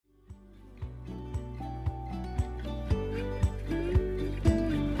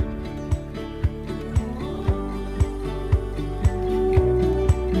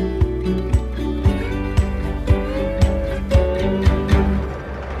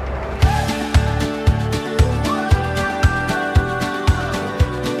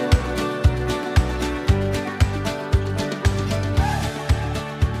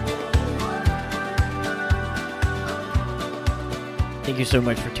you so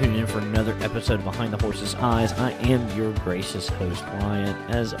much for tuning in for another episode of Behind the Horse's Eyes. I am your gracious host, Ryan.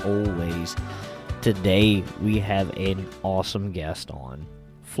 As always, today we have an awesome guest on.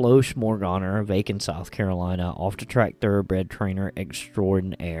 Flo Schmorganer of Aiken, South Carolina, off-the-track thoroughbred trainer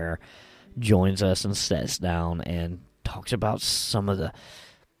extraordinaire, joins us and sits down and talks about some of the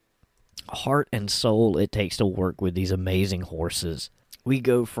heart and soul it takes to work with these amazing horses. We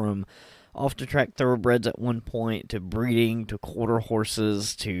go from off-the-track thoroughbreds at one point to breeding to quarter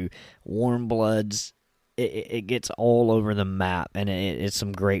horses to warm bloods. It gets all over the map, and it's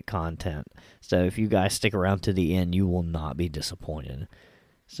some great content. So if you guys stick around to the end, you will not be disappointed.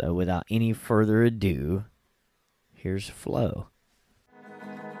 So without any further ado, here's Flo.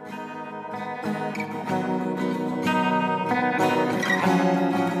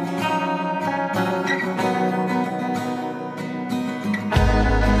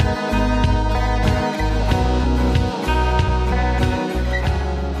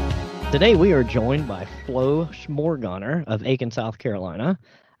 Today we are joined by Flo Schmorganer of Aiken, South Carolina.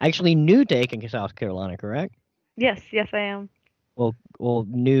 Actually new to Aiken, South Carolina, correct? Yes, I am. Well,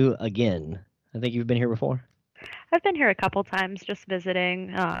 new again. I think you've been here before? I've been here a couple times just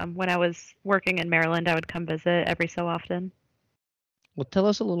visiting. When I was working in Maryland, I would come visit every so often. Well, tell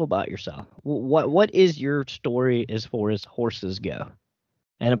us a little about yourself. What is your story as far as horses go?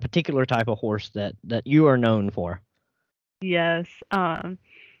 And a particular type of horse that you are known for? Yes.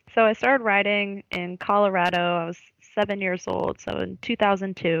 So I started riding in Colorado. I was 7 years old. So in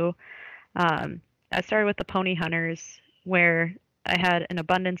 2002, I started with the Pony Hunters, where I had an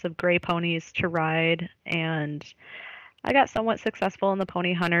abundance of gray ponies to ride, and I got somewhat successful in the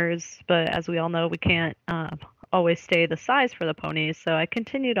Pony Hunters, but as we all know, we can't always stay the size for the ponies, so I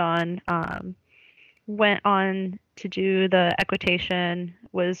continued on, went on to do the equitation,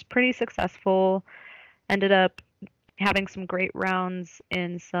 was pretty successful, ended up having some great rounds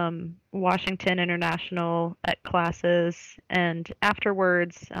in some Washington International classes, and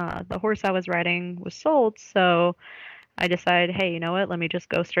afterwards, the horse I was riding was sold, so I decided, hey, you know what, let me just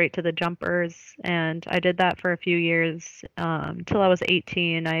go straight to the jumpers, and I did that for a few years until I was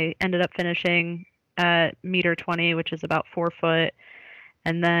 18. I ended up finishing at meter 20, which is about 4 foot,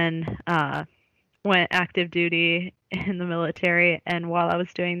 and then went active duty in the military, and while I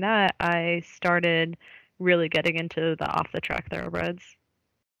was doing that, I started really getting into the off-the-track thoroughbreds.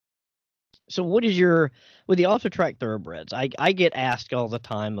 So what is with the off-the-track thoroughbreds, I get asked all the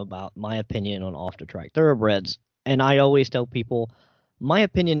time about my opinion on off-the-track thoroughbreds, and I always tell people my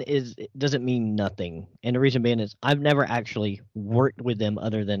opinion doesn't mean nothing. And the reason being is I've never actually worked with them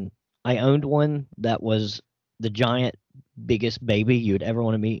other than I owned one that was the giant biggest baby you'd ever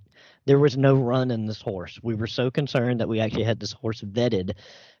want to meet. There was no run in this horse. We were so concerned that we actually had this horse vetted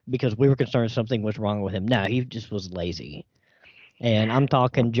because we were concerned something was wrong with him. No, he just was lazy. And I'm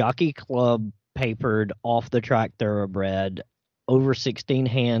talking Jockey Club papered off the track thoroughbred, over 16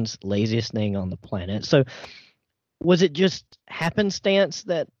 hands, laziest thing on the planet. So was it just happenstance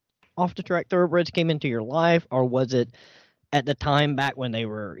that off the track thoroughbreds came into your life, or was it at the time back when they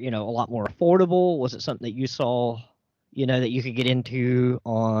were, a lot more affordable? Was it something that you saw, that you could get into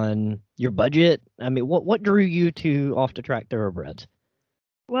on your budget? I mean, what drew you to off the track thoroughbreds?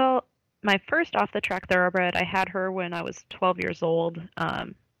 Well, my first off-the-track thoroughbred, I had her when I was 12 years old.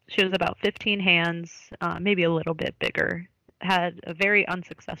 She was about 15 hands, maybe a little bit bigger. Had a very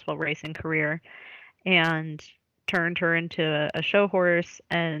unsuccessful racing career, and turned her into a show horse,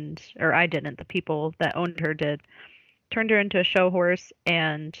 or I didn't, the people that owned her did. Turned her into a show horse,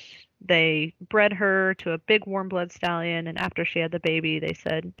 and they bred her to a big warm blood stallion, and after she had the baby, they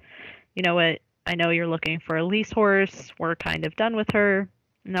said, you know what, I know you're looking for a lease horse, we're kind of done with her.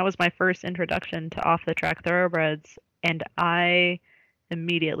 And that was my first introduction to off-the-track thoroughbreds, and I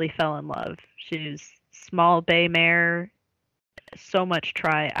immediately fell in love. She's small bay mare, so much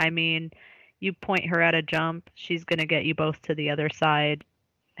try. I mean, you point her at a jump, she's going to get you both to the other side,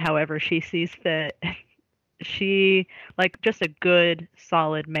 however she sees fit. She, just a good,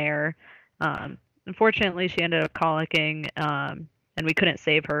 solid mare. Unfortunately, she ended up colicking, and we couldn't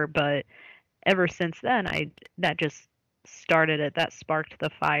save her, but ever since then, that just started it. That sparked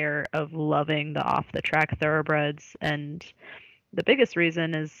the fire of loving the off-the-track thoroughbreds, and the biggest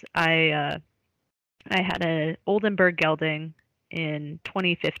reason is I had an Oldenburg gelding in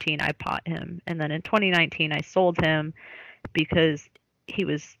 2015. I bought him, and then in 2019 I sold him because he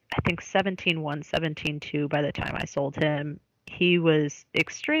was, I think, 17-1, 17-2 by the time I sold him. He was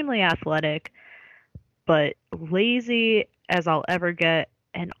extremely athletic, but lazy as I'll ever get,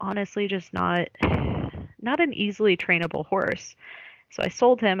 and honestly just not an easily trainable horse. So I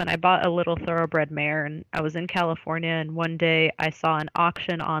sold him and I bought a little thoroughbred mare. And I was in California, and one day I saw an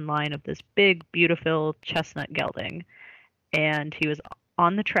auction online of this big, beautiful chestnut gelding. And he was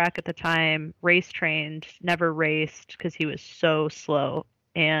on the track at the time, race trained, never raced because he was so slow.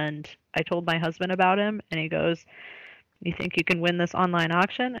 And I told my husband about him, and he goes, "You think you can win this online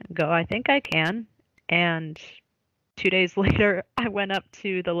auction?" And go, "I think I can." And 2 days later, I went up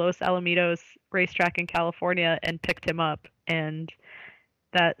to the Los Alamitos racetrack in California and picked him up. And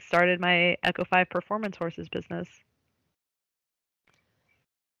that started my Echo 5 performance horses business.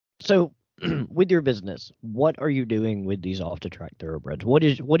 So, with your business, what are you doing with these off the track thoroughbreds? What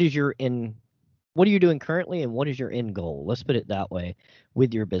is your end? What are you doing currently, and what is your end goal? Let's put it that way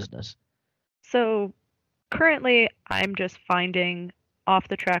with your business. So currently, I'm just finding off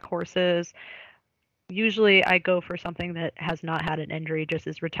the track horses. Usually, I go for something that has not had an injury, just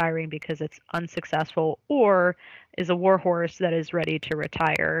is retiring because it's unsuccessful, or is a war horse that is ready to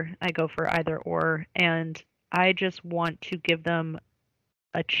retire. I go for either or, and I just want to give them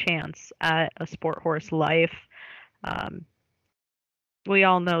a chance at a sport horse life. Um, we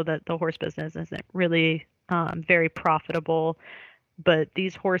all know that the horse business isn't really very profitable, but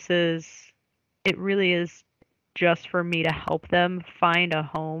these horses, it really is just for me to help them find a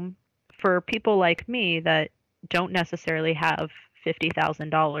home. For people like me that don't necessarily have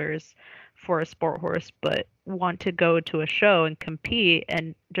 $50,000 for a sport horse, but want to go to a show and compete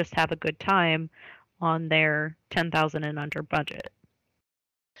and just have a good time on their 10,000 and under budget.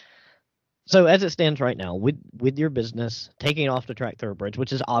 So, as it stands right now, with your business taking off the track thoroughbreds,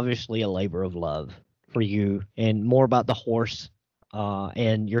 which is obviously a labor of love for you, and more about the horse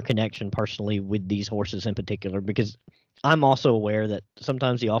and your connection personally with these horses in particular, because I'm also aware that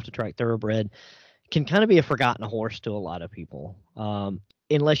sometimes the off the track thoroughbred can kind of be a forgotten horse to a lot of people.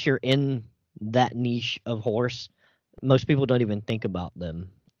 Unless you're in that niche of horse, most people don't even think about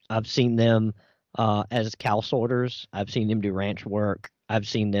them. I've seen them as cow sorters. I've seen them do ranch work. I've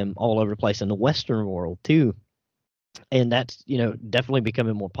seen them all over the place in the Western world too, and that's definitely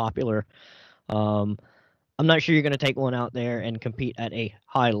becoming more popular. Um, I'm not sure you're going to take one out there and compete at a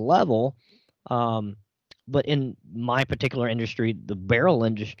high level, um, but in my particular industry, the barrel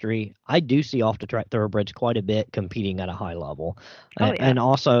industry, I do see off the track thoroughbreds quite a bit competing at a high level, Oh, yeah. and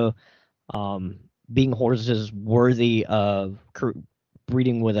also being horses worthy of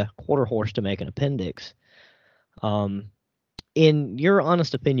breeding with a quarter horse to make an appendix. Um, in your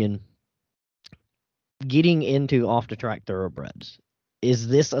honest opinion, getting into off the track thoroughbreds, is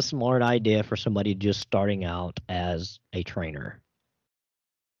this a smart idea for somebody just starting out as a trainer?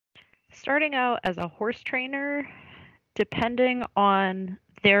 Starting out as a horse trainer, depending on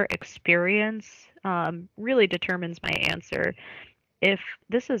their experience, really determines my answer. If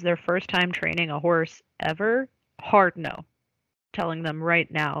this is their first time training a horse ever, hard no. Telling them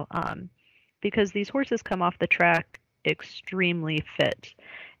right now, because these horses come off the track extremely fit,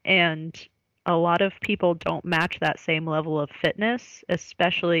 and a lot of people don't match that same level of fitness,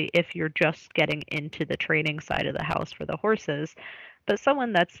 especially if you're just getting into the training side of the house for the horses. But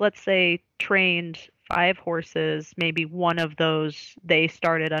someone that's, let's say, trained 5 horses, maybe one of those they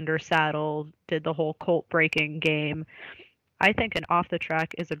started under saddle, did the whole colt breaking game. I think an off the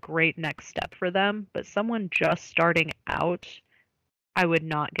track is a great next step for them, but someone just starting out, I would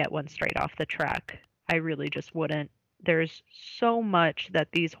not get one straight off the track. I really just wouldn't. There's so much that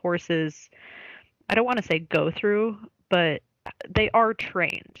these horses, I don't want to say go through, but they are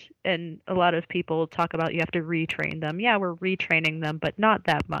trained. And a lot of people talk about you have to retrain them. Yeah, we're retraining them, but not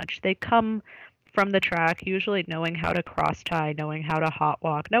that much. They come from the track, usually knowing how to cross tie, knowing how to hot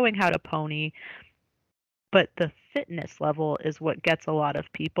walk, knowing how to pony. But the fitness level is what gets a lot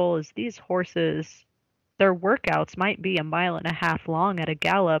of people, is these horses, their workouts might be a mile and a half long at a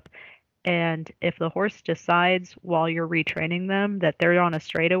gallop, and if the horse decides while you're retraining them that they're on a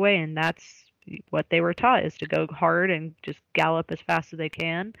straightaway and that's what they were taught is to go hard and just gallop as fast as they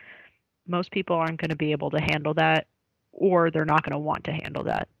can, most people aren't going to be able to handle that, or they're not going to want to handle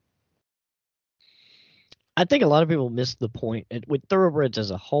that. I think a lot of people miss the point with thoroughbreds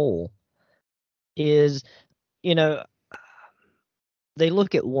as a whole is, you know, they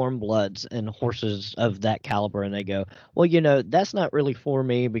look at warm bloods and horses of that caliber and they go, well, that's not really for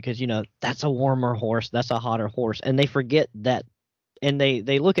me because, that's a warmer horse. That's a hotter horse. And they forget that. And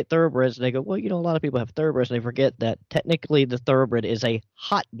they look at thoroughbreds and they go, well, a lot of people have thoroughbreds and they forget that technically the thoroughbred is a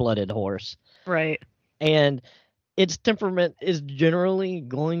hot blooded horse. Right. And its temperament is generally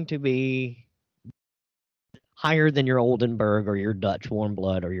going to be higher than your Oldenburg or your Dutch warm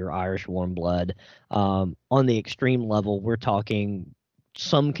blood or your Irish warm blood. On the extreme level, we're talking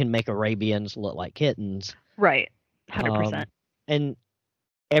some can make Arabians look like kittens. Right. 100%. And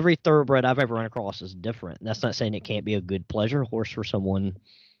every thoroughbred I've ever run across is different. That's not saying it can't be a good pleasure horse for someone.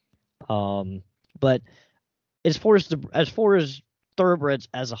 But as far as thoroughbreds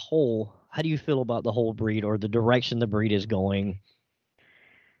as a whole, how do you feel about the whole breed or the direction the breed is going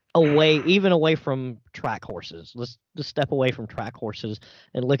away from track horses? Let's just step away from track horses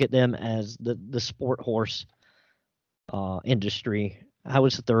and look at them as the sport horse industry. How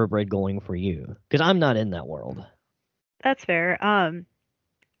is the thoroughbred going for you? Because I'm not in that world. That's fair.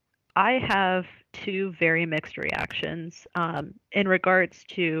 I have two very mixed reactions in regards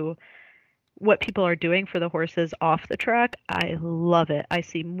to what people are doing for the horses off the track. I love it. I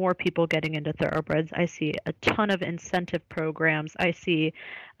see more people getting into thoroughbreds. I see a ton of incentive programs. I see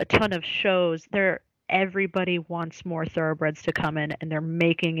a ton of shows. Everybody wants more thoroughbreds to come in and they're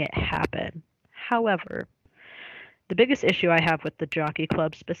making it happen. However, the biggest issue I have with the jockey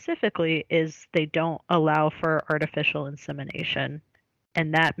club specifically is they don't allow for artificial insemination.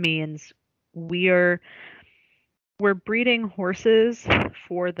 And that means we're we're breeding horses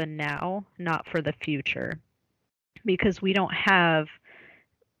for the now, not for the future, because we don't have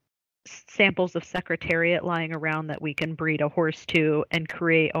samples of secretariat lying around that we can breed a horse to and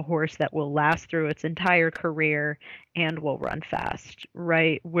create a horse that will last through its entire career and will run fast,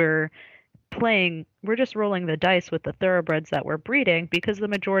 right? We're just rolling the dice with the thoroughbreds that we're breeding because the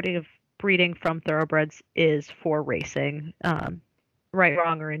majority of breeding from thoroughbreds is for racing. Right,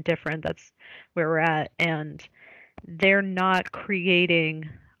 wrong, or indifferent, that's where we're at. And they're not creating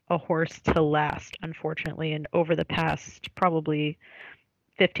a horse to last, unfortunately. And over the past probably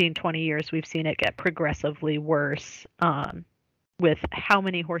 15, 20 years, we've seen it get progressively worse with how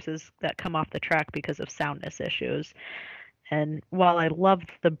many horses that come off the track because of soundness issues. And while I love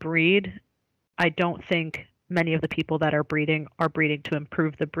the breed, I don't think many of the people that are breeding to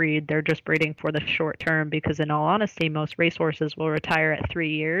improve the breed. They're just breeding for the short term because, in all honesty, most racehorses will retire at 3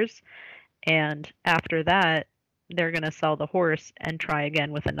 years. And after that, they're going to sell the horse and try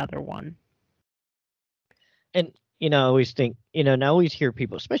again with another one. And I always think, and I always hear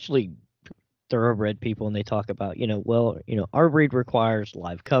people, especially thoroughbred people, and they talk about, well, our breed requires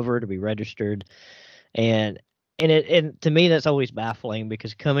live cover to be registered, and to me that's always baffling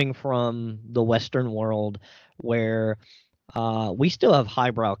because coming from the Western world where we still have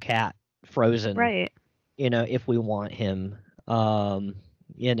highbrow cat frozen, Right. if we want him, and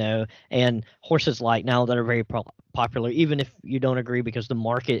horses like now that are very popular, even if you don't agree because the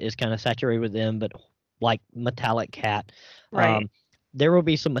market is kind of saturated with them, but like metallic cat, Right. there will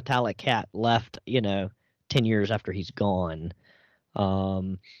be some metallic cat left, 10 years after he's gone.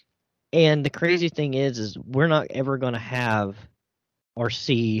 Um, and the crazy thing is we're not ever going to have or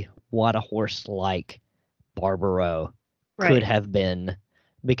see what a horse like Barbaro could Right. have been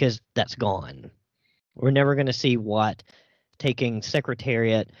because that's gone. We're never going to see what taking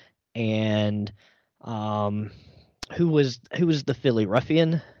Secretariat and who was the filly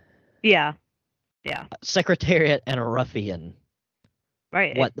ruffian? Yeah. Yeah. Secretariat and a ruffian.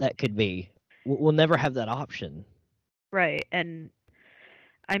 Right. What that could be. We'll never have that option. Right. And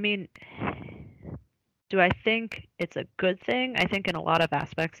I mean, do I think it's a good thing? I think in a lot of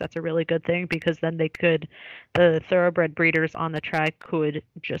aspects that's a really good thing because then the thoroughbred breeders on the track could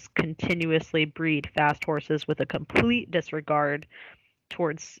just continuously breed fast horses with a complete disregard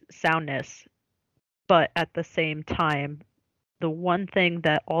towards soundness. But at the same time, the one thing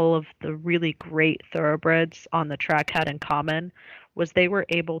that all of the really great thoroughbreds on the track had in common was they were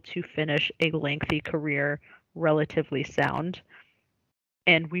able to finish a lengthy career relatively sound.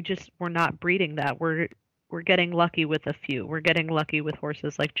 And we're not breeding that. We're getting lucky with a few. We're getting lucky with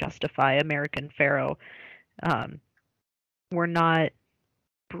horses like Justify, American Pharaoh. Um, we're not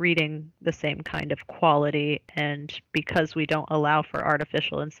breeding the same kind of quality, and because we don't allow for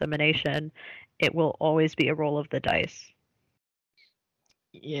artificial insemination, it will always be a roll of the dice.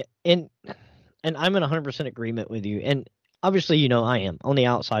 Yeah, and I'm in 100% agreement with you. And obviously, I am on the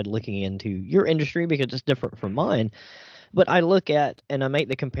outside looking into your industry because it's different from mine. But I look at and I make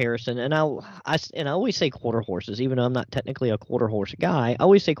the comparison, and I always say quarter horses, even though I'm not technically a quarter horse guy. I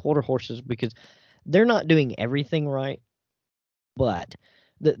always say quarter horses because they're not doing everything right, but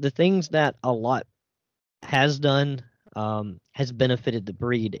the things that a lot has done has benefited the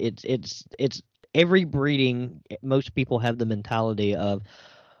breed. It's every breeding. Most people have the mentality of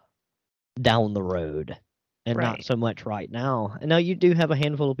down the road and not Right. so much right now. And now you do have a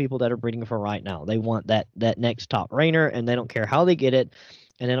handful of people that are breeding for right now. They want that next top rainer, and they don't care how they get it,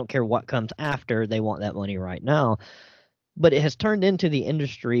 and they don't care what comes after. They want that money right now. But it has turned into the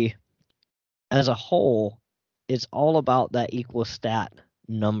industry as a whole. It's all about that equal stat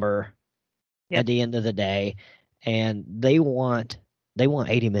number Yep. at the end of the day, and they want They want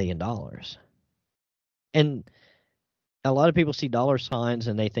 $80 million. And a lot of people see dollar signs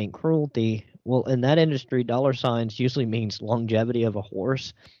and they think cruelty. Well, in that industry, dollar signs usually means longevity of a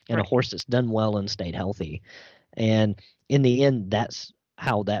horse and a Right. horse that's done well and stayed healthy. And in the end, that's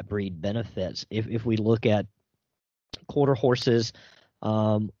how that breed benefits. If we look at quarter horses,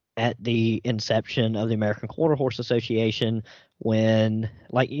 at the inception of the American Quarter Horse Association, when,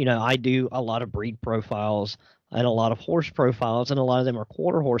 like, I do a lot of breed profiles and a lot of horse profiles, and a lot of them are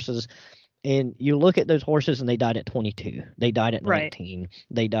quarter horses. And you look at those horses and they died at 22, they died at Right. 19,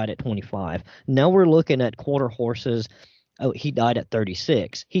 they died at 25. Now we're looking at quarter horses. Oh, he died at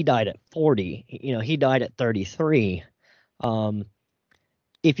 36, he died at 40, he died at 33. um,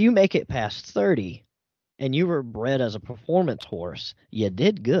 if you make it past 30 and you were bred as a performance horse, you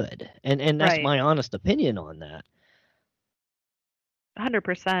did good. And that's Right. my honest opinion on that.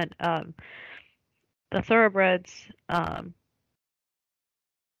 100%. The thoroughbreds,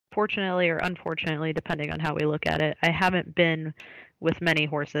 fortunately or unfortunately, depending on how we look at it, I haven't been with many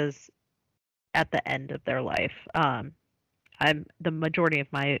horses at the end of their life. I'm the majority of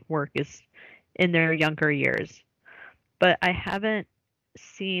my work is in their younger years, but I haven't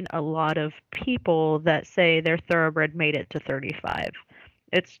seen a lot of people that say their thoroughbred made it to 35.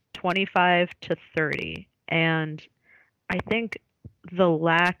 It's 25 to 30, and I think the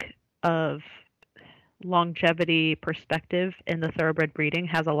lack of longevity perspective in the thoroughbred breeding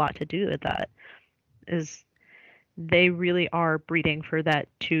has a lot to do with that. Is they really are breeding for that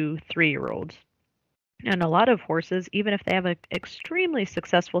 2-3 year olds. And a lot of horses, even if they have an extremely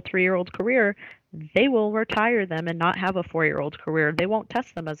successful 3-year-old career, they will retire them and not have a 4-year-old career. They won't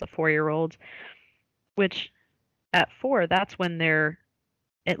test them as a 4-year-old, which at 4, that's when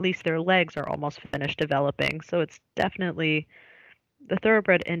at least their legs are almost finished developing. So it's definitely the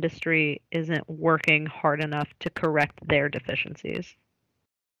thoroughbred industry isn't working hard enough to correct their deficiencies.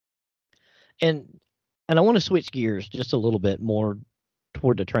 And I want to switch gears just a little bit more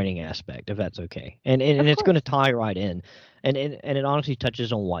toward the training aspect, if that's okay. And Of it's going to course. tie right in. And it honestly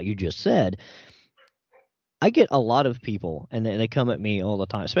touches on what you just said. I get a lot of people, and they come at me all the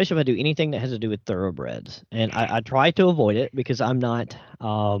time, especially if I do anything that has to do with thoroughbreds. And I try to avoid it because I'm not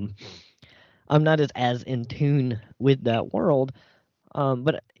as in tune with that world.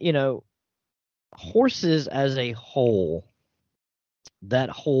 But horses as a whole, that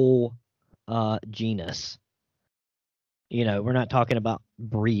whole genus. We're not talking about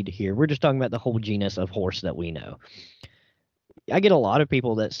breed here. We're just talking about the whole genus of horse that we know. I get a lot of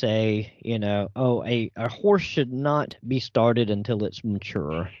people that say, oh, a horse should not be started until it's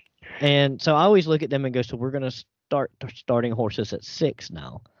mature. And so I always look at them and go, so we're going to starting horses at 6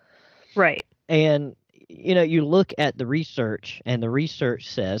 now. Right. And you look at the research, and the research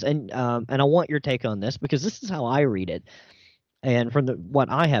says, and I want your take on this because this is how I read it, and from what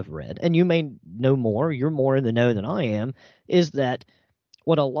I have read, and you may know more, you're more in the know than I am, is that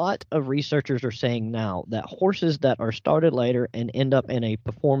what a lot of researchers are saying now, that horses that are started later and end up in a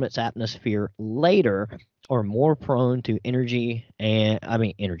performance atmosphere later are more prone to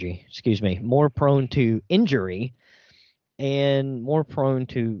more prone to injury and more prone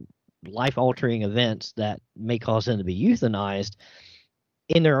to life altering events that may cause them to be euthanized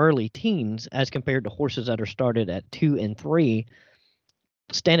in their early teens as compared to horses that are started at 2 and 3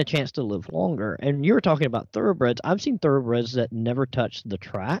 stand a chance to live longer. And you were talking about thoroughbreds. I've seen thoroughbreds that never touched the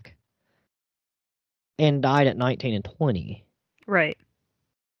track and died at 19 and 20. Right.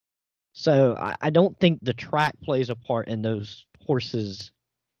 So I don't think the track plays a part in those horses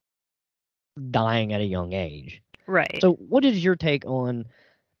dying at a young age. Right. So what is your take on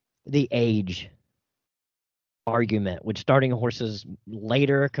the age argument with starting horses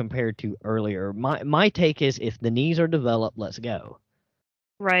later compared to earlier? My take is, if the knees are developed, let's go.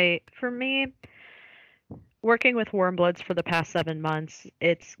 Right. For me, working with warm bloods for the past 7 months,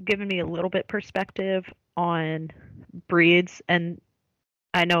 it's given me a little bit perspective on breeds. And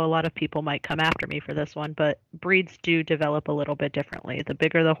I know a lot of people might come after me for this one, but breeds do develop a little bit differently. The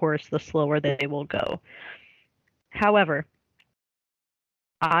bigger the horse, the slower they will go. However,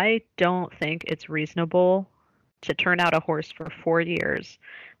 I don't think it's reasonable to turn out a horse for 4 years,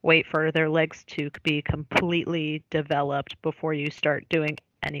 wait for their legs to be completely developed before you start doing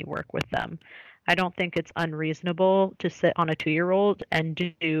any work with them. I don't think it's unreasonable to sit on a 2-year-old and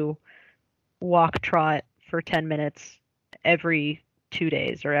do walk trot for 10 minutes every 2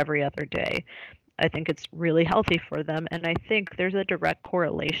 days or every other day. I think it's really healthy for them. And I think there's a direct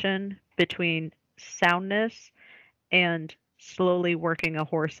correlation between soundness and slowly working a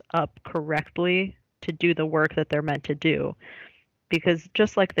horse up correctly to do the work that they're meant to do. Because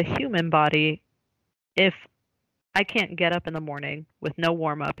just like the human body, if I can't get up in the morning with no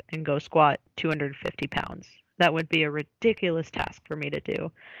warm up and go squat 250 pounds. That would be a ridiculous task for me to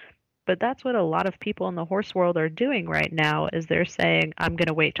do. But that's what a lot of people in the horse world are doing right now is they're saying, I'm going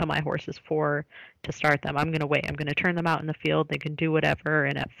to wait till my horse is 4 to start them. I'm going to wait. I'm going to turn them out in the field. They can do whatever.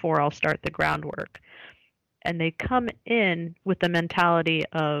 And at 4, I'll start the groundwork. And they come in with the mentality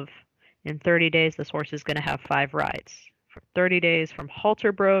of, in 30 days, this horse is going to have 5 rides. For 30 days from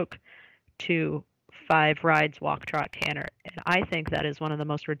halter broke to 5 rides, walk, trot, canter. And I think that is one of the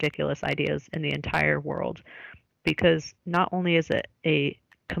most ridiculous ideas in the entire world because not only is it a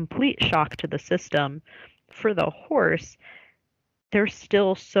complete shock to the system for the horse, they're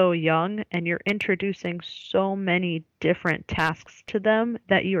still so young and you're introducing so many different tasks to them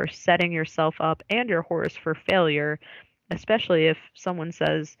that you are setting yourself up and your horse for failure, especially if someone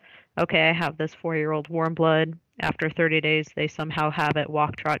says, okay, I have this 4-year-old warm blood. After 30 days, they somehow have it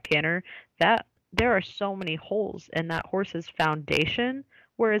walk, trot, canter. That there are so many holes in that horse's foundation.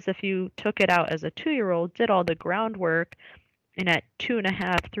 Whereas if you took it out as a 2-year-old, did all the groundwork, and at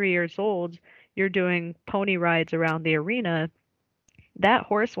 2.5, 3 years old, you're doing pony rides around the arena, that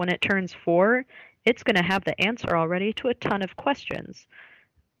horse, when it turns 4, it's going to have the answer already to a ton of questions.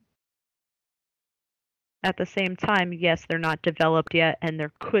 At the same time, yes, they're not developed yet, and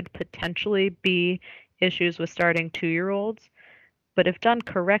there could potentially be issues with starting 2-year-olds. But if done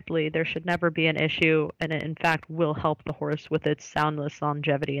correctly, there should never be an issue, and it in fact will help the horse with its soundness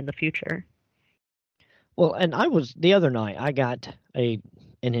longevity in the future. Well, and the other night I got an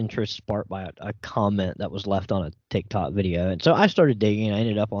interest sparked by a comment that was left on a TikTok video, and so I started digging. I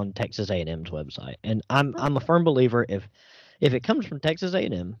ended up on Texas A&M's website, and I'm a firm believer if it comes from Texas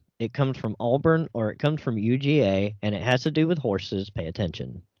A&M, it comes from Auburn, or it comes from UGA, and it has to do with horses, pay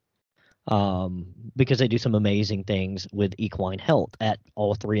attention. Because they do some amazing things with equine health at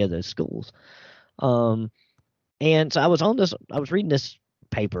all 3 of those schools. And so I was reading this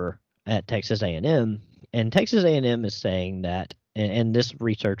paper at Texas A&M, and Texas A&M is saying that, and this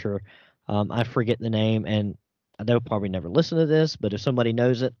researcher, I forget the name, and they'll probably never listen to this, but if somebody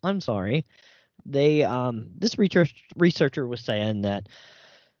knows it, I'm sorry. This researcher was saying that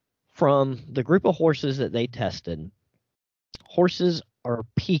from the group of horses that they tested, horses are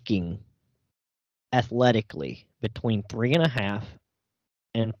peaking athletically between 3.5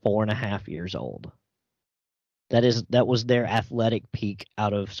 and 4.5 years old. That was their athletic peak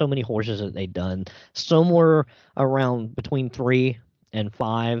out of so many horses that they'd done. Some were around between 3 and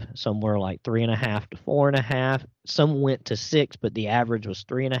 5. Some were like 3.5 to 4.5. Some went to 6, but the average was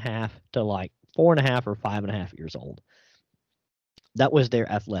 3.5 to like 4.5 or 5.5 years old. That was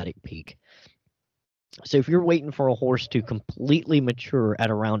their athletic peak. So if you're waiting for a horse to completely mature at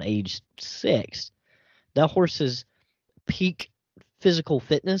around age 6, that horse's peak physical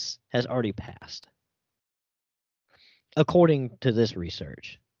fitness has already passed, according to this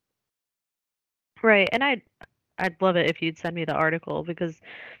research. Right, and I'd love it if you'd send me the article because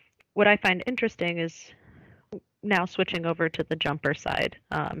what I find interesting is now switching over to the jumper side.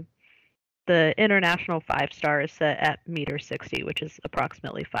 The international 5-star is set at 1.60 m, which is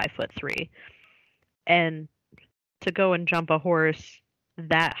approximately 5'3", and to go and jump a horse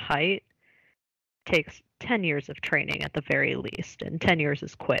that height takes 10 years of training at the very least, and 10 years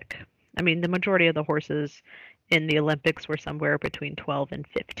is quick. I mean, the majority of the horses in the Olympics were somewhere between 12 and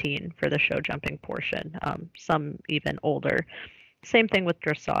 15 for the show jumping portion, some even older. Same thing with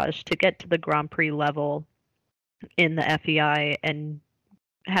dressage. To get to the Grand Prix level in the FEI and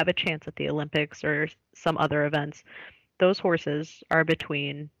have a chance at the Olympics or some other events, those horses are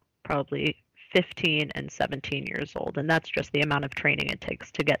between probably 15 and 17 years old, and that's just the amount of training it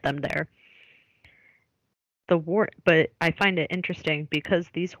takes to get them there. But I find it interesting because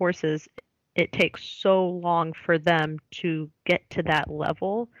these horses, it takes so long for them to get to that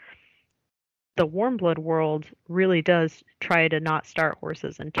level. The warm blood world really does try to not start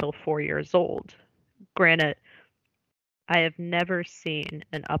horses until 4 years old. Granted, I have never seen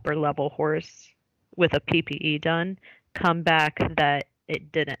an upper level horse with a PPE done come back that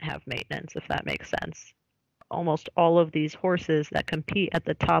it didn't have maintenance, if that makes sense. Almost all of these horses that compete at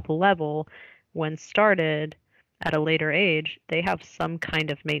the top level, when started at a later age, they have some kind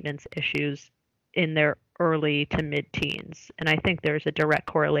of maintenance issues in their early to mid-teens. And I think there's a direct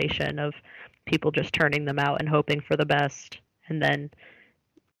correlation of people just turning them out and hoping for the best, and then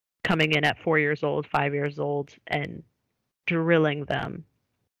coming in at 4 years old, 5 years old, and drilling them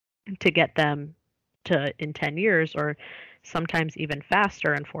to get them to, in 10 years, or sometimes even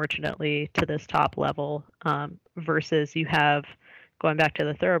faster, unfortunately, to this top level, versus you have, going back to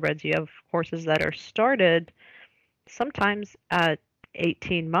the thoroughbreds, you have horses that are started sometimes at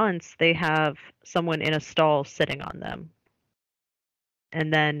 18 months, they have someone in a stall sitting on them.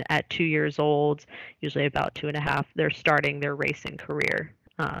 And then at 2 years old, usually about 2.5, they're starting their racing career.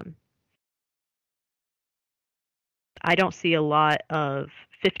 I don't see a lot of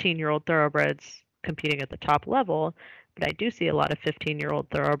 15-year-old thoroughbreds competing at the top level, but I do see a lot of 15-year-old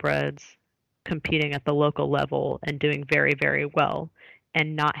thoroughbreds competing at the local level and doing very, very well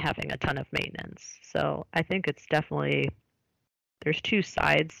and not having a ton of maintenance. So I think it's definitely, there's two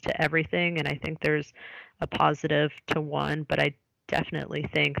sides to everything, and I think there's a positive to one, but I definitely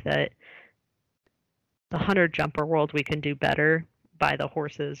think that the 100 jumper world we can do better by the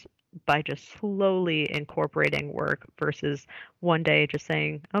horses by just slowly incorporating work versus one day just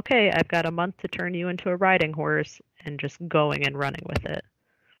saying, okay, I've got a month to turn you into a riding horse and just going and running with it.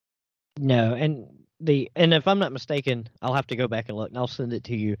 No, and if I'm not mistaken, I'll have to go back and look, and I'll send it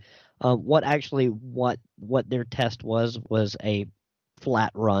to you. What their test was a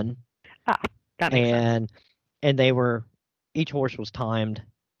flat run, Ah, that makes sense. and they were, each horse was timed,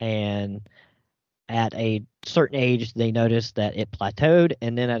 and at a certain age they noticed that it plateaued,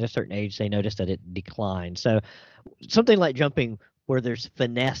 and then at a certain age they noticed that it declined. So something like jumping where there's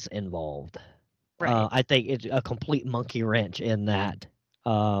finesse involved, Right. I think it's a complete monkey wrench in that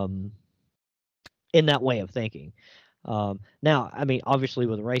way of thinking. Now, I mean, obviously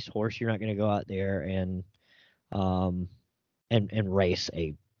with a racehorse, you're not going to go out there um, and race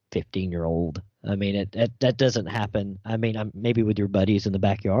a 15-year-old. I mean, that doesn't happen. I mean, maybe with your buddies in the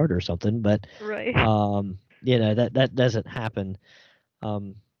backyard or something, but Right. that doesn't happen.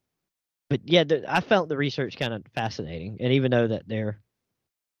 Um, but yeah, I found the research kind of fascinating, and even though that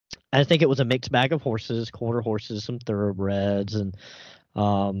I think it was a mixed bag of horses, quarter horses, some thoroughbreds, and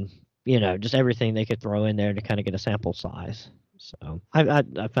um, just everything they could throw in there to kind of get a sample size. So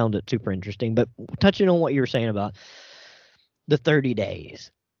I found it super interesting. But touching on what you were saying about the 30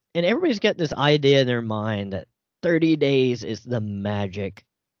 days, and everybody's got this idea in their mind that 30 days is the magic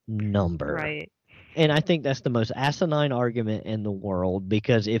number. Right. And I think that's the most asinine argument in the world,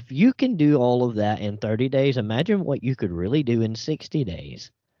 because if you can do all of that in 30 days, imagine what you could really do in 60 days.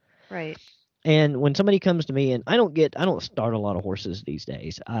 Right. And when somebody comes to me, and I don't start a lot of horses these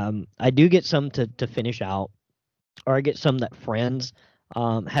days. I do get some to finish out, or I get some that friends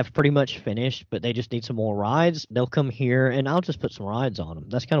have pretty much finished, but they just need some more rides. They'll come here, and I'll just put some rides on them.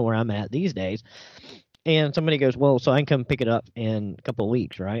 That's kind of where I'm at these days. And somebody goes, "Well, so I can come pick it up in a couple of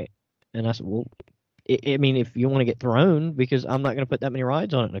weeks, right?" And I said, "Well, I mean, if you want to get thrown, because I'm not going to put that many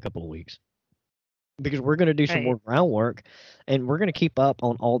rides on it in a couple of weeks, because we're going to do some Right. more groundwork, and we're going to keep up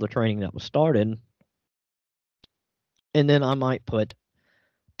on all the training that was started, and then I might put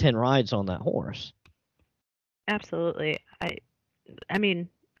 10 rides on that horse." Absolutely. I mean,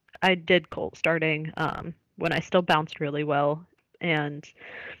 I did colt starting when I still bounced really well, and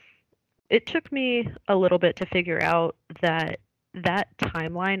it took me a little bit to figure out that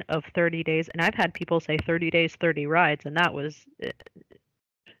timeline of 30 days, and I've had people say 30 days, 30 rides, and that was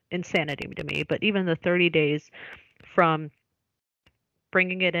insanity to me. But even the 30 days from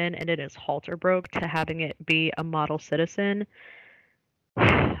bringing it in and it is halter broke to having it be a model citizen,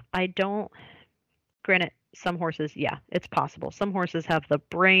 I don't, granted, some horses, yeah, it's possible. Some horses have the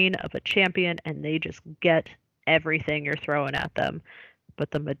brain of a champion and they just get everything you're throwing at them.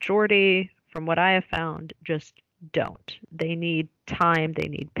 But the majority, from what I have found, just don't. They need time, they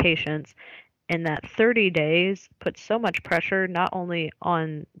need patience. And that 30 days puts so much pressure not only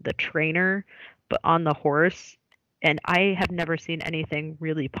on the trainer, but on the horse. And I have never seen anything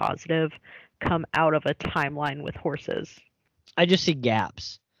really positive come out of a timeline with horses. I just see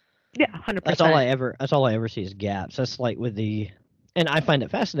gaps. Yeah, That's all 100%. I ever see is gaps. That's like and I find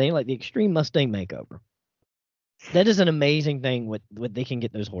it fascinating, like the Extreme Mustang Makeover. That is an amazing thing what they can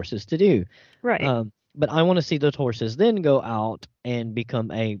get those horses to do. Right, But I want to see those horses then go out and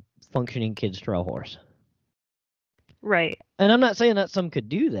become a functioning kids trail horse. right, And I'm not saying that some could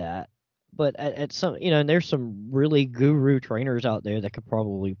do that, but at some, and there's some really guru trainers out there that could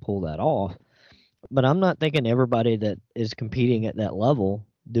probably pull that off. But I'm not thinking everybody that is competing at that level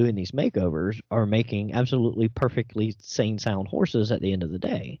doing these makeovers are making absolutely perfectly sane sound horses at the end of the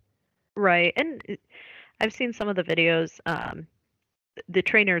day. right. And I've seen some of the videos. The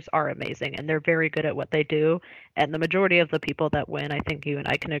trainers are amazing and they're very good at what they do. And the majority of the people that win, I think you and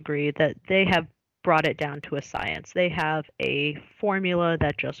I can agree that they have brought it down to a science. They have a formula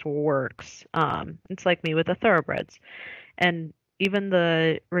that just works. It's like me with the thoroughbreds. And even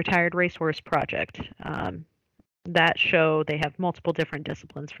the Retired Racehorse Project, that show, they have multiple different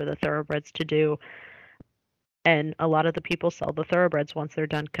disciplines for the thoroughbreds to do. And a lot of the people sell the thoroughbreds once they're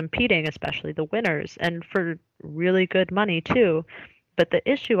done competing, especially the winners, and for really good money too. But the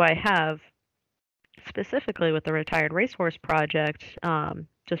issue I have specifically with the Retired Racehorse Project,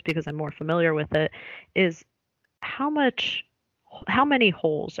 just because I'm more familiar with it, is how much how many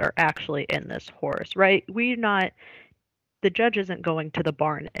holes are actually in this horse, right? The judge isn't going to the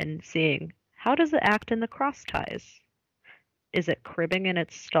barn and seeing how does it act in the cross ties? Is it cribbing in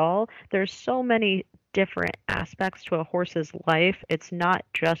its stall? There's so many different aspects to a horse's life. It's not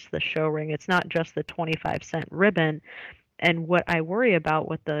just the show ring, it's not just the 25-cent ribbon. And what I worry about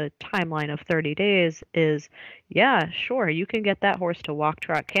with the timeline of 30 days is, yeah, sure, you can get that horse to walk,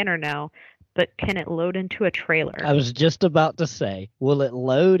 trot, canter now, but can it load into a trailer? I was just about to say, will it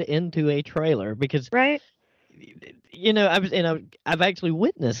load into a trailer? Because Right? I've actually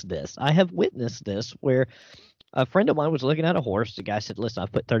witnessed this. I have witnessed this where a friend of mine was looking at a horse. The guy said, "Listen,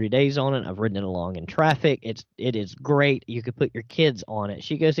 I've put 30 days on it. I've ridden it along in traffic. It is great. You could put your kids on it."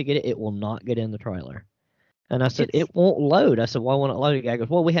 She goes to get it. It will not get in the trailer. And I said, It's "It won't load." I said, "Why won't it load?" The guy goes,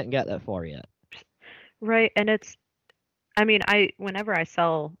 "Well, we hadn't got that far yet." right, and I mean, whenever I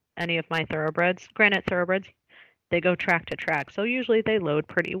sell any of my thoroughbreds, granted thoroughbreds, they go track to track, so usually they load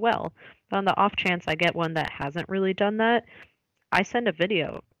pretty well. But on the off chance I get one that hasn't really done that, I send a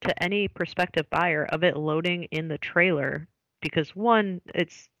video to any prospective buyer of it loading in the trailer because one,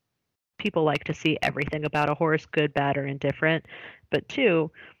 it's people like to see everything about a horse, good, bad, or indifferent. But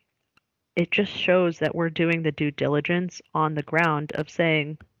two, it just shows that we're doing the due diligence on the ground of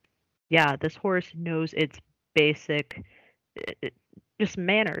saying, yeah, this horse knows its basic, just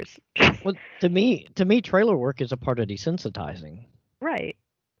manners. Well, to me, trailer work is a part of desensitizing. Right.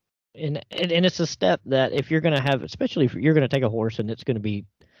 And it's a step that if you're going to have, especially if you're going to take a horse and it's going to be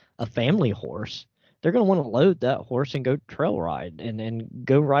a family horse, they're going to want to load that horse and go trail ride and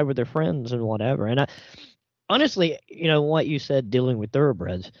go ride with their friends and whatever. And honestly, what you said dealing with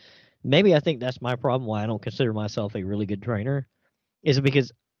thoroughbreds, maybe I think that's my problem why I don't consider myself a really good trainer is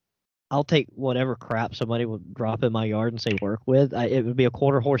because I'll take whatever crap somebody will drop in my yard and say work with. It would be a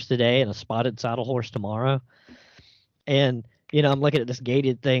quarter horse today and a spotted saddle horse tomorrow. And I'm looking at this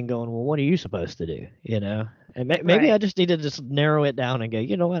gated thing going, well, what are you supposed to do? And maybe Right. I just need to just narrow it down and go,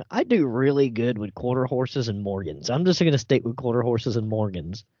 you know what? I do really good with quarter horses and Morgans. I'm just going to stick with quarter horses and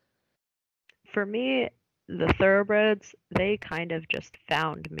Morgans. For me, the thoroughbreds, they kind of just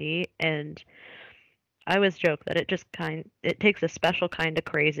found me, and I always joke that it takes a special kind of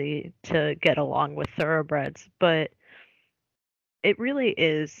crazy to get along with thoroughbreds, but it really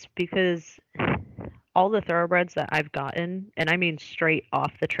is because all the thoroughbreds that I've gotten, and I mean straight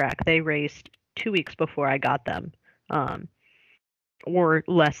off the track, they raced 2 weeks before I got them, or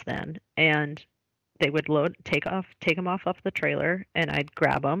less than, and they would take them off the trailer, and I'd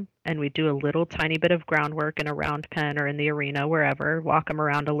grab them, and we'd do a little tiny bit of groundwork in a round pen or in the arena, wherever, walk them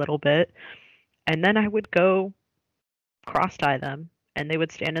around a little bit, and then I would go cross tie them, and they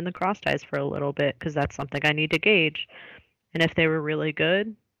would stand in the cross ties for a little bit because that's something I need to gauge. And if they were really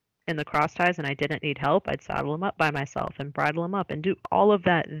good in the cross ties and I didn't need help, I'd saddle them up by myself and bridle them up and do all of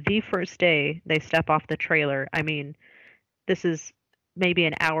that the first day they step off the trailer. I mean, this is maybe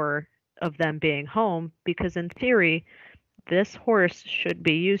an hour of them being home because, in theory, this horse should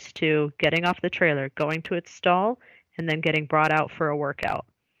be used to getting off the trailer, going to its stall, and then getting brought out for a workout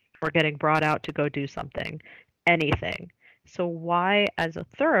or getting brought out to go do something, anything. So, why, as a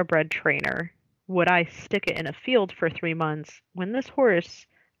thoroughbred trainer, would I stick it in a field for 3 months when this horse,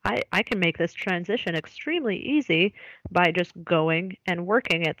 I can make this transition extremely easy by just going and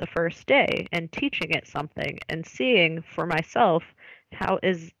working it the first day and teaching it something and seeing for myself how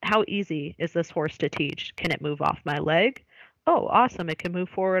easy is this horse to teach? Can it move off my leg? Oh, awesome, it can move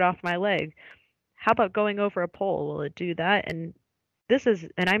forward off my leg. How about going over a pole? Will it do that? And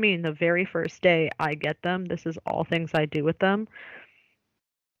I mean the very first day I get them, this is all things I do with them.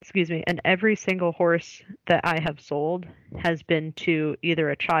 Excuse me. And every single horse that I have sold has been to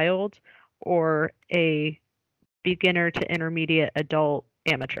either a child or a beginner to intermediate adult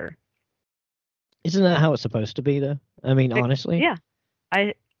amateur. Isn't that how it's supposed to be, though? I mean, honestly. Yeah.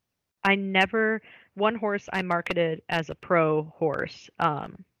 I I never one horse I marketed as a pro horse.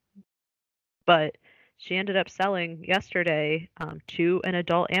 But she ended up selling yesterday to an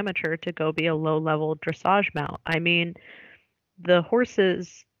adult amateur to go be a low level dressage mount. I mean, the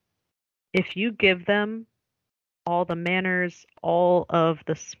horses, if you give them all the manners, all of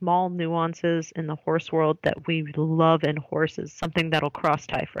the small nuances in the horse world that we love in horses, something that'll cross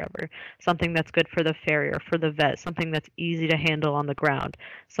tie forever, something that's good for the farrier, for the vet, something that's easy to handle on the ground,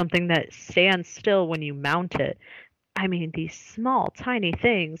 something that stands still when you mount it. I mean, these small, tiny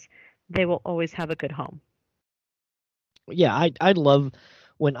things, they will always have a good home. Yeah, I love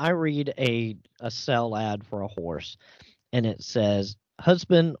when I read a sell ad for a horse and it says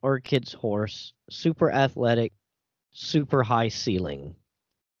husband or kid's horse, super athletic, super high ceiling.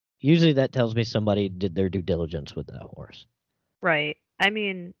 Usually that tells me somebody did their due diligence with that horse. Right. I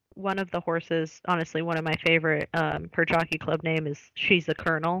mean, one of the horses, honestly, one of my favorite, her jockey club name is She's a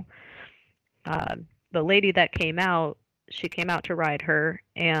Colonel. The lady that came out, she came out to ride her,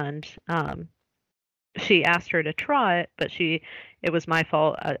 and she asked her to trot, but it was my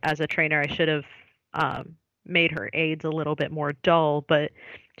fault as a trainer. I should have made her aids a little bit more dull, but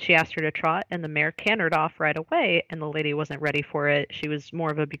she asked her to trot, and the mare cantered off right away, and the lady wasn't ready for it. She was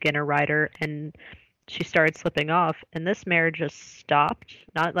more of a beginner rider, and she started slipping off, and this mare just stopped,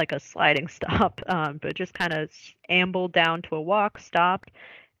 not like a sliding stop, but just kind of ambled down to a walk, stopped,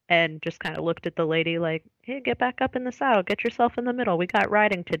 and just kind of looked at the lady like, hey, get back up in the saddle, get yourself in the middle, we got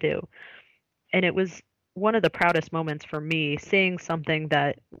riding to do. And it was one of the proudest moments for me seeing something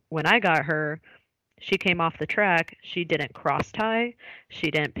that when I got her, she came off the track, she didn't cross tie, she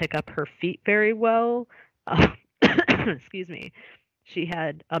didn't pick up her feet very well. Excuse me. She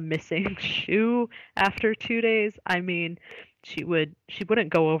had a missing shoe after 2 days. I mean, she wouldn't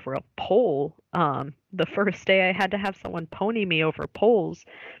go over a pole. The first day I had to have someone pony me over poles,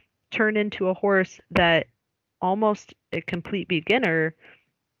 turn into a horse that almost a complete beginner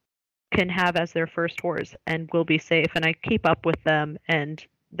can have as their first horse and will be safe. And I keep up with them and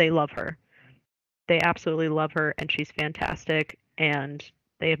they love her. They absolutely love her and she's fantastic and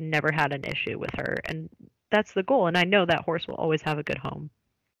they have never had an issue with her. And that's the goal. And I know that horse will always have a good home.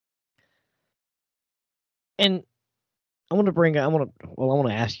 And I want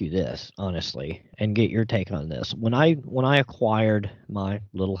to ask you this honestly and get your take on this. When I acquired my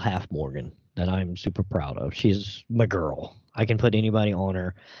little half Morgan that I'm super proud of, she's my girl. I can put anybody on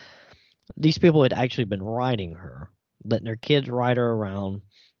her. These people had actually been riding her, letting their kids ride her around,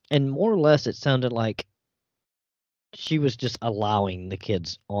 and more or less it sounded like she was just allowing the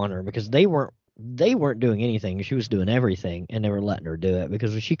kids on her because they weren't doing anything. She was doing everything, and they were letting her do it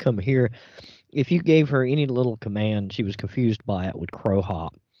because when she come here, if you gave her any little command, she was confused by it, would crow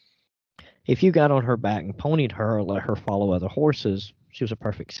hop. If you got on her back and ponied her or let her follow other horses, she was a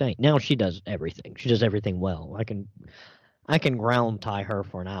perfect saint. Now she does everything. She does everything well. I can ground tie her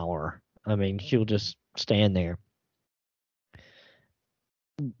for an hour. I mean, she'll just stand there.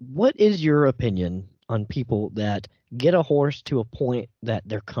 What is your opinion on people that get a horse to a point that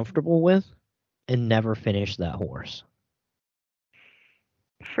they're comfortable with and never finish that horse?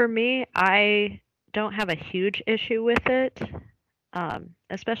 For me, I don't have a huge issue with it,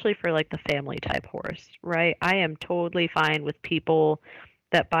 especially for like the family type horse, right? I am totally fine with people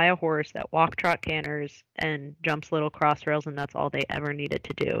that buy a horse that walk trot canters and jumps little cross rails and that's all they ever needed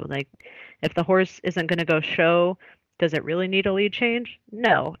to do. Like if the horse isn't going to go show, does it really need a lead change?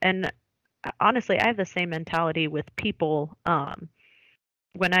 No. And honestly, I have the same mentality with people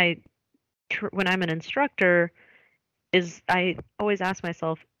when when I'm an instructor is I always ask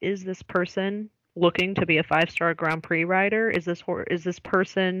myself, is this person looking to be a five-star Grand Prix rider? Is this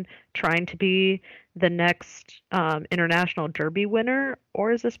person trying to be the next international Derby winner,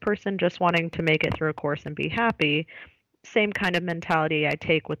 or is this person just wanting to make it through a course and be happy? Same kind of mentality I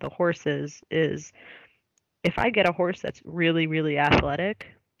take with the horses is if I get a horse that's really, really athletic,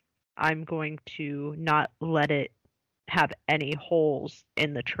 I'm going to not let it have any holes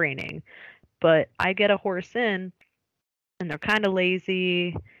in the training. But I get a horse in and they're kind of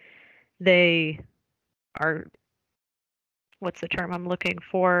lazy. They are, what's the term I'm looking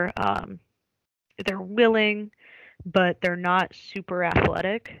for? They're willing, but they're not super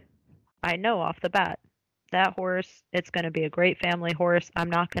athletic. I know off the bat that horse, it's going to be a great family horse.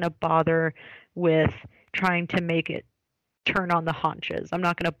 I'm not going to bother with trying to make it turn on the haunches. I'm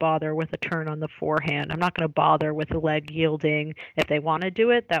not going to bother with a turn on the forehand. I'm not going to bother with the leg yielding. If they want to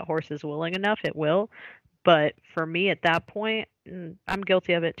do it, that horse is willing enough, it will. But for me at that point, I'm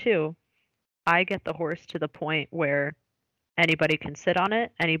guilty of it too. I get the horse to the point where anybody can sit on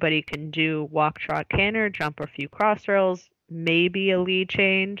it, anybody can do walk, trot, canter, jump a few cross rails, maybe a lead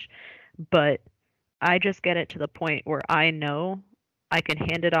change, but I just get it to the point where I know I can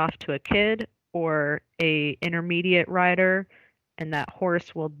hand it off to a kid or a intermediate rider and that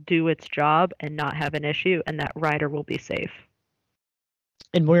horse will do its job and not have an issue and that rider will be safe.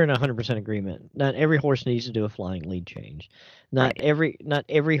 And we're in 100% agreement. Not every horse needs to do a flying lead change. Not Right.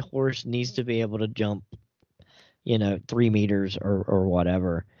 every horse needs to be able to jump, 3 meters or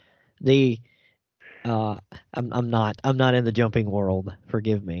whatever. The uh, I'm not in the jumping world.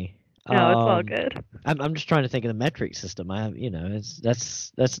 Forgive me. No, it's all good. I'm just trying to think of the metric system. It's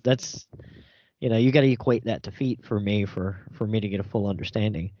that's you got to equate that to feet for me to get a full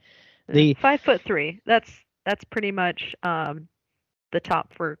understanding. Yeah. The 5'3". That's pretty much the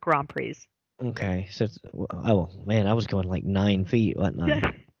top for Grand Prix. Okay, so oh man, I was going like 9 feet, wasn't I?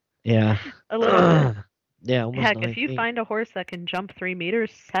 Yeah, Yeah. a little bit. Yeah, almost Heck, nine if you feet. find a horse that can jump 3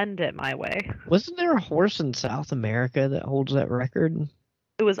 meters, send it my way. Wasn't there a horse in South America that holds that record?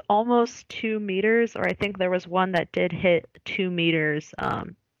 It was almost 2 meters, or I think there was one that did hit 2 meters.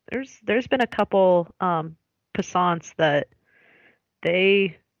 There's been a couple passants that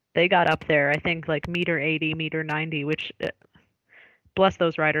they they got up there. I think like meter 80, meter 90, which bless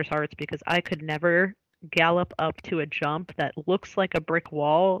those riders' hearts because I could never gallop up to a jump that looks like a brick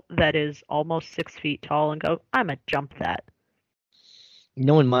wall that is almost 6 feet tall and go, I'm a jump that.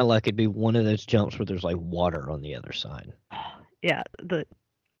 Knowing my luck, it'd be one of those jumps where there's like water on the other side. Yeah,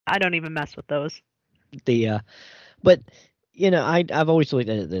 I don't even mess with those. The but I've always looked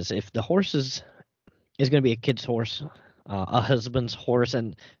at it this: if the horse is going to be a kid's horse, a husband's horse,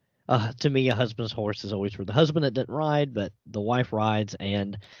 and to me, a husband's horse is always for the husband that didn't ride, but the wife rides,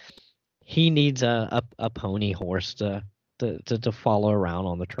 and he needs a pony horse to follow around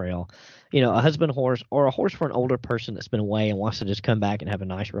on the trail. A husband horse or a horse for an older person that's been away and wants to just come back and have a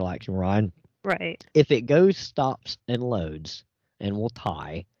nice relaxing ride. Right. If it goes, stops, and loads, and will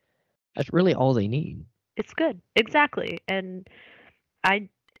tie, that's really all they need. It's good. Exactly. And I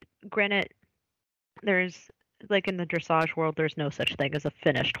granted there's like in the dressage world there's no such thing as a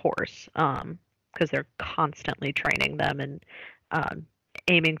finished horse because they're constantly training them and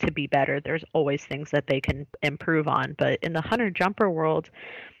aiming to be better. There's always things that they can improve on, but in the hunter jumper world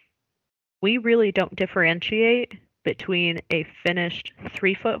we really don't differentiate between a finished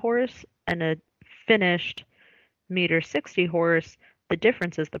 3 foot horse and a finished meter 60 horse. The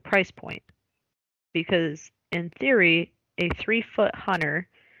difference is the price point because in theory a 3 foot hunter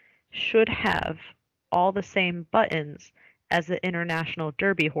should have all the same buttons as the International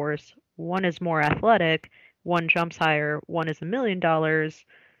Derby horse. One is more athletic, one jumps higher, one is $1 million,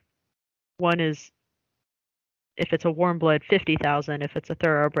 one is, if it's a warm blood, 50,000, if it's a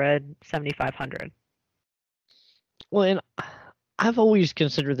thoroughbred, 7,500. Well, and I've always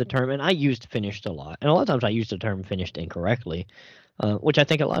considered the term, and I used finished a lot, and a lot of times I use the term finished incorrectly, which I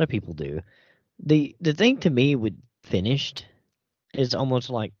think a lot of people do. The thing to me with finished is almost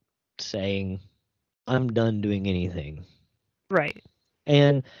like saying I'm done doing anything. Right.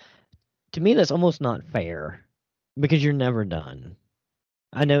 And to me that's almost not fair because you're never done.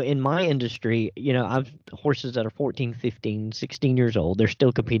 I know in my industry, I've horses that are 14, 15, 16 years old. They're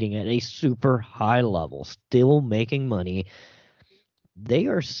still competing at a super high level, still making money. They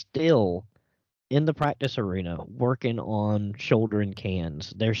are still in the practice arena working on shoulder and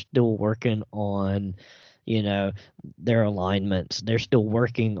cans. They're still working on, you know, their alignments. They're still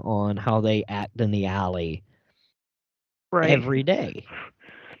working on how they act in the alley Right. every day.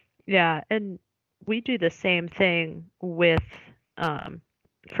 Yeah, and we do the same thing with um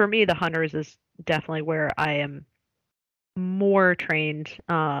for me the hunters is definitely where I am more trained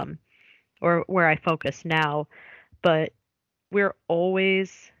or where I focus now, but we're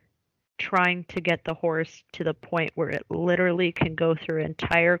always trying to get the horse to the point where it literally can go through an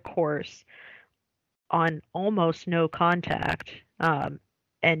entire course on almost no contact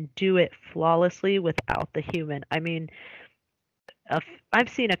and do it flawlessly without the human. I mean, I've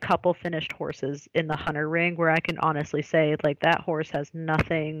seen a couple finished horses in the hunter ring where I can honestly say like that horse has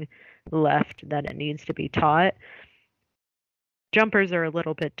nothing left that it needs to be taught. Jumpers are a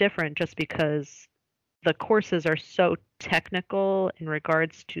little bit different just because the courses are so technical in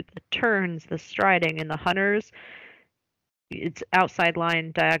regards to the turns, the striding, and the hunters. It's outside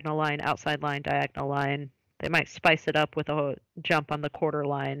line, diagonal line, outside line, diagonal line. They might spice it up with a jump on the quarter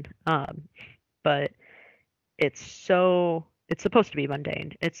line, but it's supposed to be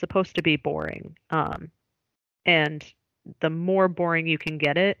mundane. It's supposed to be boring. And the more boring you can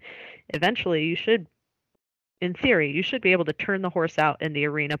get it, eventually you should, in theory, you should be able to turn the horse out in the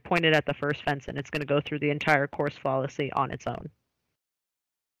arena, point it at the first fence, and it's going to go through the entire course flawlessly on its own.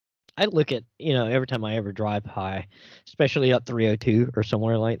 I look at, every time I ever drive high, especially up 302 or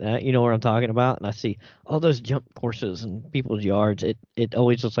somewhere like that, you know what I'm talking about? And I see all those jump courses and people's yards. It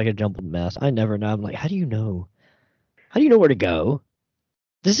always looks like a jumbled mess. I never know. I'm like, how do you know? How do you know where to go?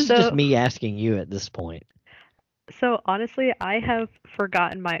 This is just So, me asking you at this point. so honestly, I have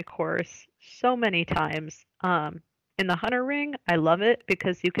forgotten my course so many times. In the hunter ring, I love it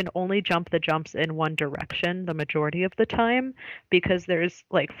because you can only jump the jumps in one direction the majority of the time because there's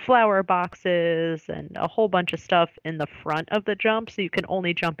like flower boxes and a whole bunch of stuff in the front of the jump, so you can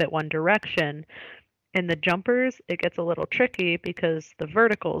only jump it one direction. In the jumpers, it gets a little tricky because the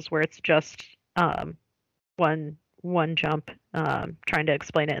verticals where it's just one jump, trying to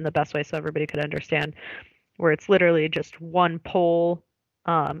explain it in the best way so everybody could understand, where it's literally just one pole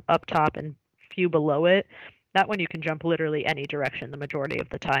up top and few below it. That one you can jump literally any direction the majority of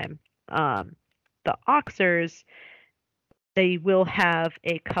the time. Um, the Oxers, they will have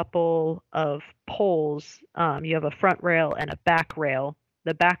a couple of poles. You have a front rail and a back rail.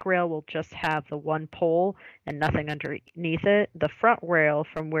 The back rail will just have the one pole and nothing underneath it. The front rail,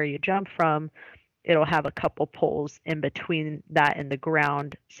 from where you jump from, it'll have a couple poles in between that and the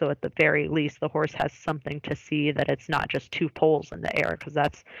ground. So at the very least, the horse has something to see, that it's not just two poles in the air, because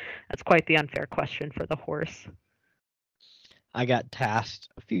that's quite the unfair question for the horse. I got tasked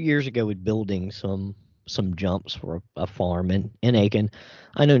a few years ago with building some jumps for a farm in Aiken.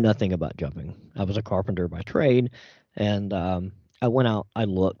 I know nothing about jumping. I was a carpenter by trade, and I went out. I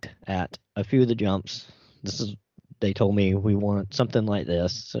looked at a few of the jumps. They told me we want something like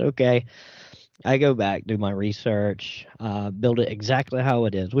this. I said okay. I go back, do my research, build it exactly how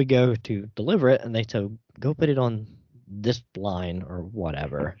it is. We go to deliver it, and they said go put it on this line or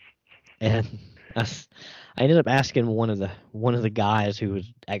whatever. And I, I ended up asking one of the guys who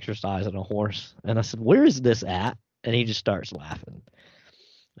was exercising a horse, and I said, "Where is this at?" And he just starts laughing.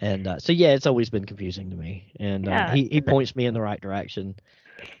 And so yeah, it's always been confusing to me. And Yeah, he and points me in the right direction.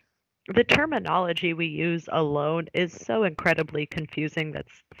 the terminology we use alone is so incredibly confusing,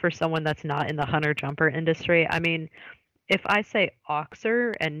 that's for someone that's not in the hunter jumper industry. I mean, if I say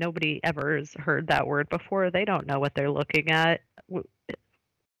oxer and nobody ever has heard that word before, they don't know what they're looking at.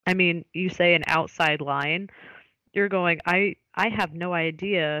 I mean, you say an outside line, you're going, I have no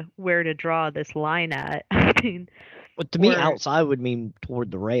idea where to draw this line at. I mean, But to me, or outside would mean toward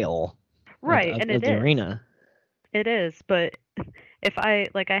the rail of right, of, and of it the is. arena. It is, but if I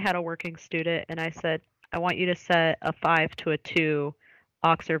had a working student and I said, I want you to set a 5 to a 2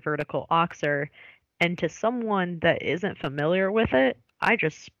 oxer vertical oxer, and to someone that isn't familiar with it, I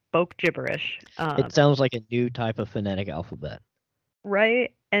just spoke gibberish. It sounds like a new type of phonetic alphabet.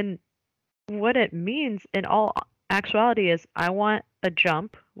 Right? And what it means in all actuality is I want a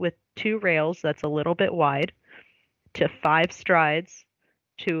jump with two rails that's a little bit wide, to 5 strides,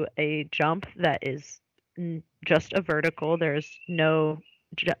 to a jump that is just a vertical. There's no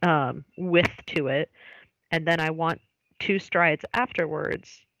width to it. And then I want 2 strides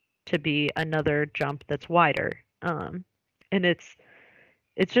afterwards to be another jump that's wider. And it's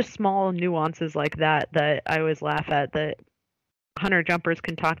just small nuances like that that I always laugh at, that hunter jumpers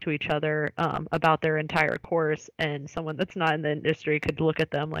can talk to each other about their entire course, and someone that's not in the industry could look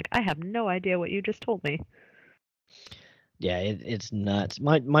at them like, I have no idea what you just told me. Yeah, it's nuts.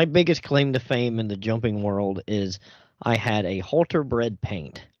 My biggest claim to fame in the jumping world is I had a halter bred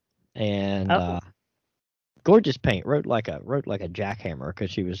paint, and Oh, gorgeous paint. Wrote like a jackhammer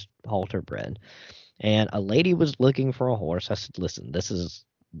because she was halter bred. And a lady was looking for a horse. I said, "Listen, this is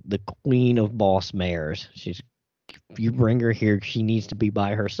the queen of boss mares. If you bring her here, she needs to be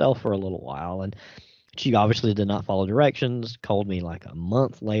by herself for a little while." And she obviously did not follow directions. Called me like a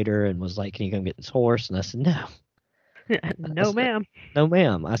month later and was like, "Can you come get this horse?" And I said, "No." I no, said, ma'am. "No,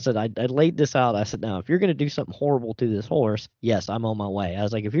 ma'am." I said, I laid this out. I said, "Now, if you're going to do something horrible to this horse, yes, I'm on my way." I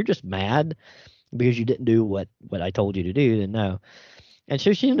was like, "If you're just mad because you didn't do what I told you to do, then no." And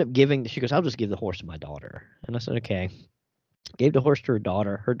so she ended up she goes, "I'll just give the horse to my daughter." And I said, "Okay." Gave the horse to her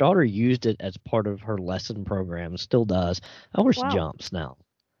daughter. Her daughter used it as part of her lesson program, still does. That horse Wow. jumps now.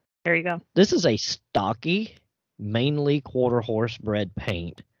 There you go. This is a stocky, mainly quarter horse bred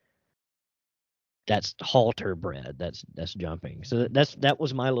paint that's halter bred. That's jumping. So that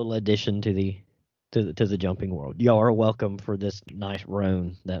was my little addition to the jumping world. Y'all are welcome for this nice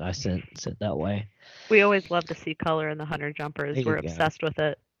roan that I sent that way. We always love to see color in the hunter jumpers. There you We're go. obsessed with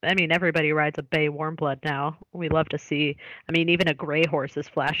it. I mean, everybody rides a bay warm blood now. We love to see. I mean, even a gray horse is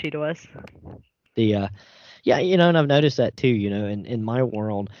flashy to us. The Yeah, and I've noticed that too. In my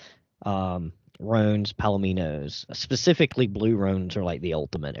world, roans, palominos, specifically blue roans are like the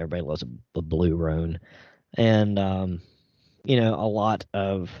ultimate. Everybody loves a blue roan, and a lot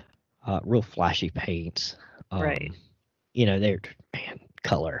of real flashy paints. Right. Um, they're man,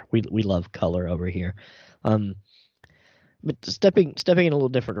 color. We love color over here. Um, but stepping in a little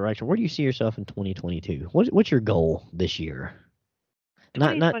different direction, where do you see yourself in 2022? What's your goal this year?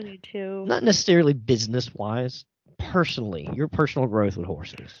 Not not 2022. not necessarily business wise, personally, your personal growth with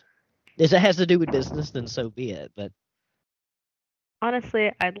horses. If it has to do with business, then so be it. But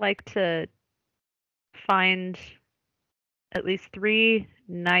Honestly, I'd like to find at least 3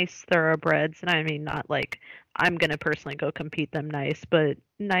 nice thoroughbreds. And I mean, not like I'm going to personally go compete them nice, but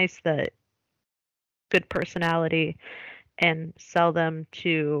nice, that good personality, and sell them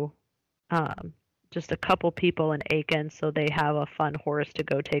to um, just a couple people in Aiken so they have a fun horse to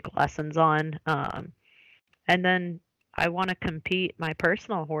go take lessons on. And then I want to compete my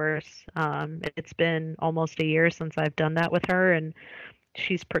personal horse. It's been almost a year since I've done that with her, and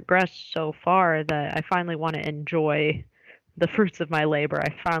she's progressed so far that I finally want to enjoy the fruits of my labor.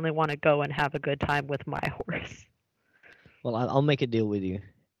 I finally want to go and have a good time with my horse. Well, I'll make a deal with you.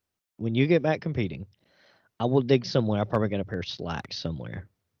 When you get back competing, I will dig somewhere. I probably got a pair of slacks somewhere.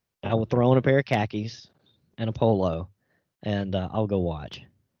 I will throw in a pair of khakis and a polo, and I'll go watch.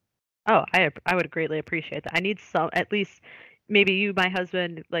 Oh, I would greatly appreciate that. I need some, at least maybe you, my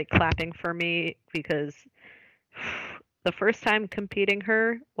husband, like clapping for me because the first time competing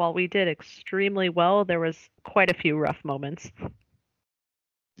her, while we did extremely well, there was quite a few rough moments.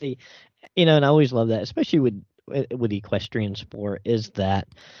 See, and I always love that, especially with equestrian sport, is that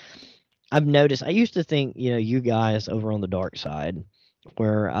I've noticed. I used to think, you guys over on the dark side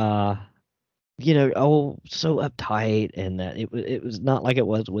were, oh, so uptight, and that it was not like it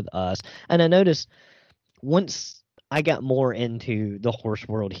was with us. And I noticed once I got more into the horse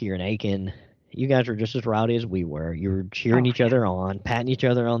world here in Aiken, you guys were just as rowdy as we were. You were cheering Oh each yeah. other on, patting each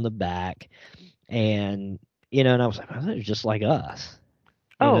other on the back, and and I was like, oh, they're just like us.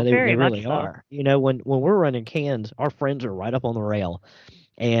 Oh, They very really much so. are. When we're running cans, our friends are right up on the rail,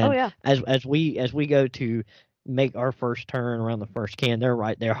 Oh and yeah. as we go to make our first turn around the first can, they're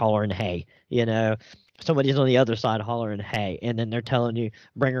right there hollering hey. Somebody's on the other side hollering hey, and then they're telling you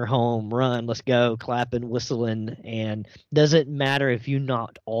bring her home, run, let's go, clapping, whistling, and doesn't matter if you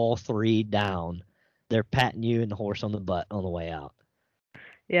knocked all three down, they're patting you and the horse on the butt on the way out.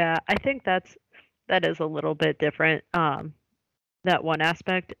 Yeah, I think that is a little bit different. That one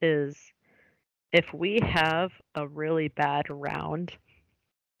aspect is if we have a really bad round,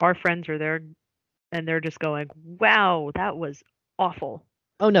 our friends are there and they're just going, "Wow, that was awful."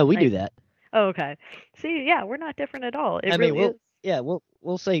 Oh no, we do Like, that. oh, okay. See, yeah, we're not different at all. It I mean, really is.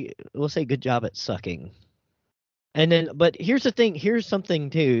 we'll say good job at sucking. And then, but here's the thing. Here's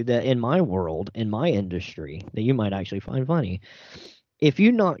something too that in my world, in my industry, that you might actually find funny. If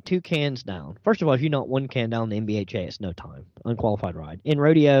you knock two cans down, first of all, if you knock one can down in the NBHA, it's no time, unqualified ride. In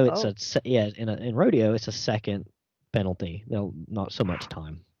rodeo, it's Oh, in rodeo, it's a second penalty. They'll not so much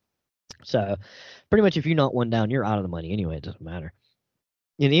time. So, pretty much, if you knock one down, you're out of the money anyway. It doesn't matter.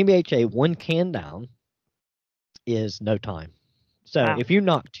 In the NBHA, one can down is no time. So, wow. if you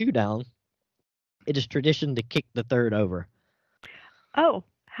knock two down, it is tradition to kick the third over. Oh,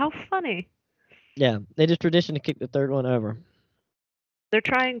 how funny. Yeah, it is tradition to kick the third one over. They're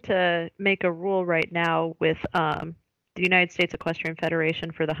trying to make a rule right now with the United States Equestrian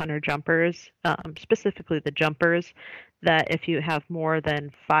Federation for the hunter jumpers, specifically the jumpers, that if you have more than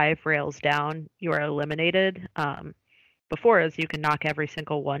 5 rails down, you are eliminated. Before is you can knock every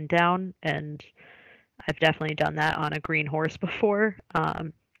single one down, and I've definitely done that on a green horse before.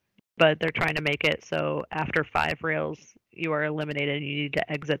 But they're trying to make it so after 5 rails, you are eliminated and you need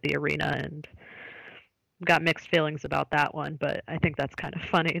to exit the arena. And got mixed feelings about that one, but I think that's kind of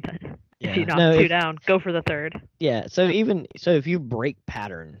funny that if you Yeah, knock no, two if down, go for the third. yeah, so if you break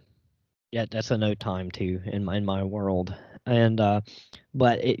pattern, yeah, that's a no time too in my world. And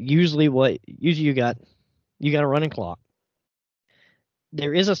but it usually you got a running clock.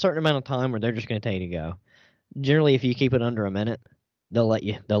 There is a certain amount of time where they're just going to tell you to go. Generally, if you keep it under a minute, they'll let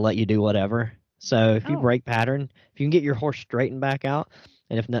you do whatever. So if you Oh, break pattern, if you can get your horse straightened back out,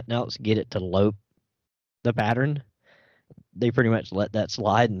 and if nothing else, get it to lope the pattern, they pretty much let that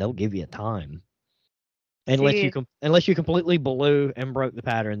slide, and they'll give you a time. see, Unless you completely blew and broke the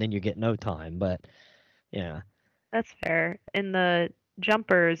pattern, then you get no time. But yeah, that's fair. In the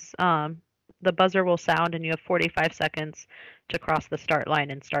jumpers, the buzzer will sound and you have 45 seconds to cross the start line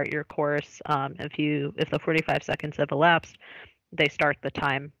and start your course. If the 45 seconds have elapsed, they start the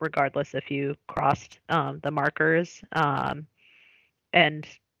time regardless if you crossed the markers. And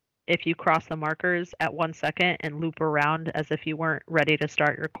if you cross the markers at 1 second and loop around as if you weren't ready to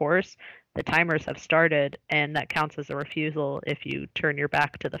start your course, the timers have started, and that counts as a refusal if you turn your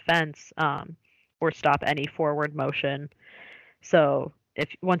back to the fence or stop any forward motion. So if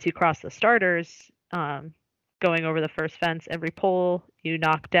once you cross the starters, going over the first fence, every pole you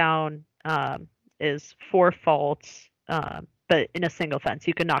knock down is 4 faults. But in a single fence,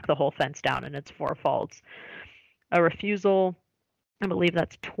 you can knock the whole fence down, and it's 4 faults. A refusal, I believe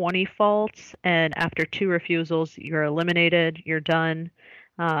that's 20 faults, and after 2 refusals, you're eliminated, you're done.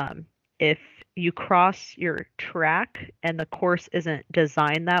 If you cross your track and the course isn't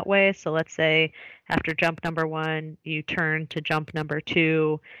designed that way, so let's say after jump number 1, you turn to jump number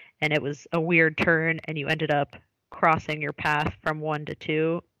 2, and it was a weird turn, and you ended up crossing your path from 1 to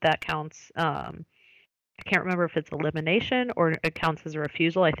 2, that counts. I can't remember if it's elimination or it counts as a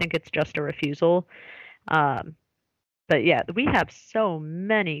refusal. I think it's just a refusal. Um, but yeah, we have so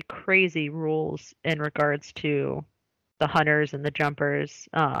many crazy rules in regards to the hunters and the jumpers.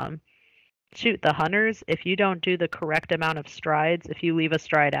 Shoot, the hunters, if you don't do the correct amount of strides, if you leave a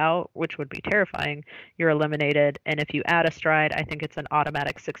stride out, which would be terrifying, you're eliminated. And if you add a stride, I think it's an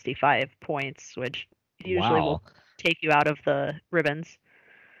automatic 65 points, which usually will Wow. take you out of the ribbons.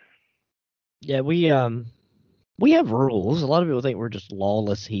 Yeah, we have rules. A lot of people think we're just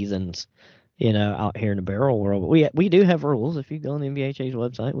lawless heathens, out here in the barrel world. But we do have rules. If you go on the MVHA's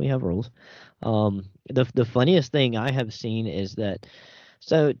website, we have rules. The funniest thing I have seen is that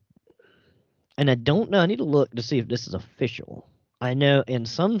so, and I don't know. I need to look to see if this is official. I know in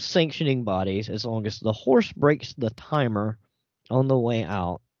some sanctioning bodies, as long as the horse breaks the timer on the way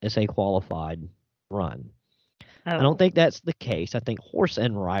out, it's a qualified run. I don't Oh, think that's the case. I think horse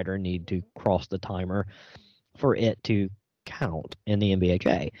and rider need to cross the timer for it to count in the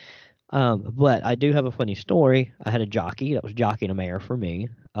MBHA. But I do have a funny story. I had a jockey that was jockeying a mare for me.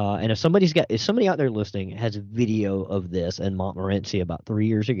 And if somebody out there listening has a video of this in Montmorency about 3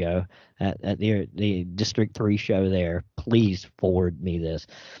 years ago at the District 3 show there, please forward me this.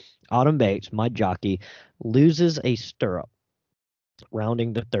 Autumn Bates, my jockey, loses a stirrup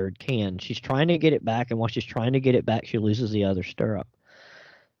rounding the third can. She's trying to get it back, and while she's trying to get it back, she loses the other stirrup.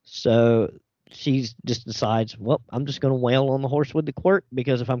 So she just decides, well, I'm just going to wail on the horse with the quirt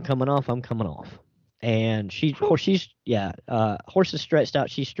because if I'm coming off, I'm coming off. And horse is stretched out.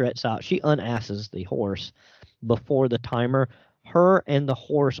 She stretched out. She unasses the horse before the timer. Her and the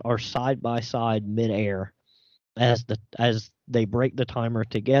horse are side by side midair as they break the timer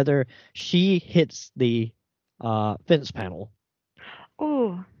together. She hits the fence panel,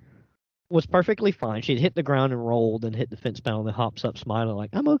 oh, was perfectly fine. She'd hit the ground and rolled and hit the fence panel and then hops up smiling like,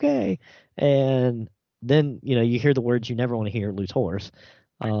 I'm okay. And then, you hear the words you never want to hear, lose horse.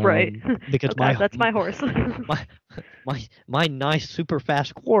 right. Because Oh God, that's my horse. my my nice super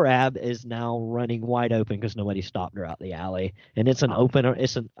fast Quorab is now running wide open because nobody stopped her out the alley. And Oh, it's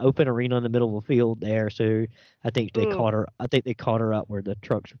an open arena in the middle of the field there. So ooh, I think they caught her up where the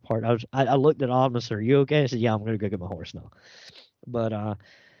trucks were parked. I looked at Autumn and said, "Are you okay?" I said, "Yeah, I'm gonna go get my horse now." But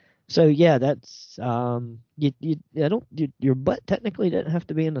so yeah, that's you I don't your butt technically didn't have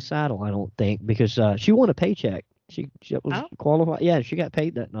to be in the saddle, I don't think, because she won a paycheck. She was oh, qualified. Yeah, she got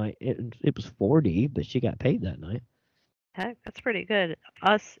paid that night. It was 40, but she got paid that night. heck, that's pretty good.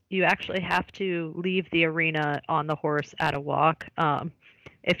 Us, you actually have to leave the arena on the horse at a walk.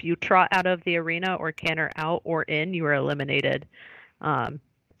 If you trot out of the arena or canter out or in, you are eliminated. Um,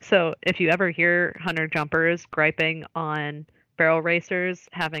 so if you ever hear hunter jumpers griping on barrel racers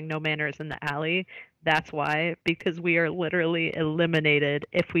having no manners in the alley, that's why, because we are literally eliminated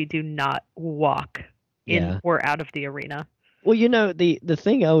if we do not walk in Yeah. or out of the arena. Well, the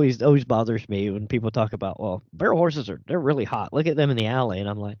thing always bothers me when people talk about, well, barrel horses they're really hot. Look at them in the alley, and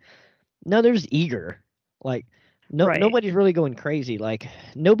I'm like, no, they're just eager. Like Right, nobody's really going crazy. Like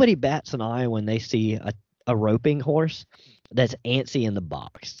nobody bats an eye when they see a roping horse that's antsy in the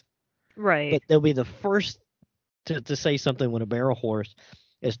box. right, But they'll be the first to say something when a barrel horse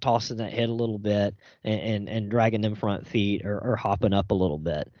is tossing that head a little bit and dragging them front feet or hopping up a little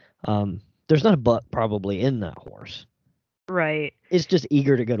bit. There's not a buck probably in that horse. right. It's just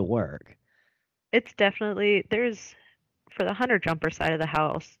eager to go to work. It's definitely, there's, for the hunter jumper side of the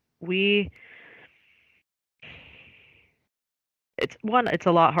house, it's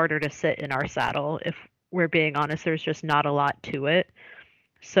a lot harder to sit in our saddle. If we're being honest, there's just not a lot to it.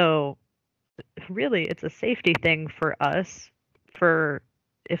 So really, it's a safety thing for us. For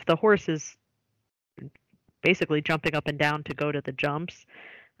if the horse is basically jumping up and down to go to the jumps,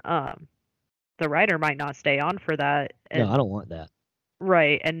 um, the rider might not stay on for that. No, I And don't want that.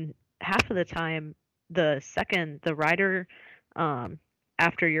 right, and half of the time, the rider, um,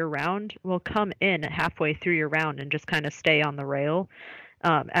 after your round will come in halfway through your round and just kind of stay on the rail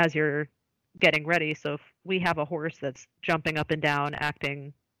as you're getting ready. So if we have a horse that's jumping up and down,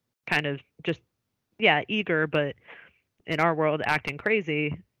 acting kind of just, yeah, eager, but in our world acting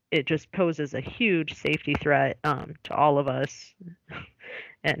crazy, it just poses a huge safety threat to all of us.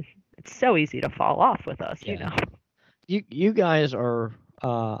 And it's so easy to fall off with us, you Yeah. know. You guys are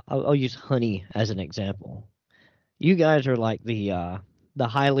I'll use honey as an example. You guys are like the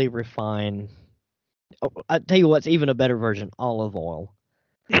highly refined. Oh, I tell you what's even a better version, olive oil.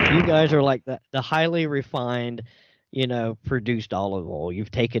 You guys are like the highly refined, produced olive oil.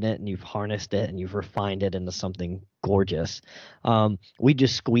 You've taken it and you've harnessed it and you've refined it into something gorgeous. We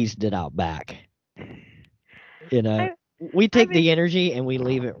just squeezed it out back. You know, I, we I take mean, the energy and we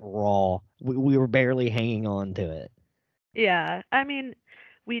leave it raw. We were barely hanging on to it. yeah, I mean,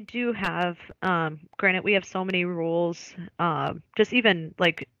 We do have, granted, we have so many rules, just even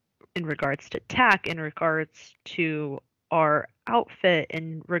like in regards to tack, in regards to our outfit,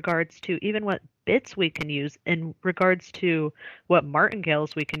 in regards to even what bits we can use, in regards to what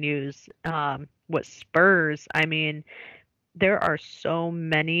martingales we can use, what spurs. I mean, there are so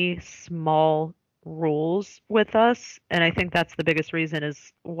many small rules with us, and I think that's the biggest reason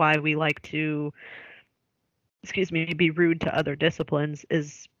is why we like to, excuse me, be rude to other disciplines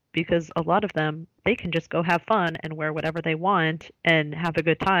is because a lot of them they can just go have fun and wear whatever they want and have a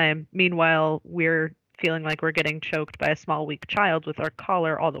good time. Meanwhile, we're feeling like we're getting choked by a small weak child with our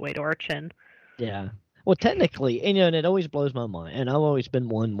collar all the way to our chin. Yeah. Well, technically, and, and it always blows my mind, and I've always been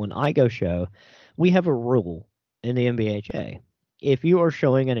one when I go show, we have a rule in the NBHA. If you are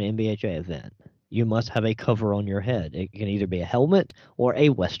showing at an NBHA event, you must have a cover on your head. It can either be a helmet or a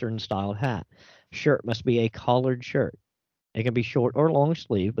Western styled hat. Shirt must be a collared shirt. It can be short or long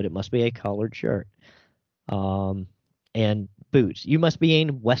sleeve, but it must be a collared shirt. Um, and boots. You must be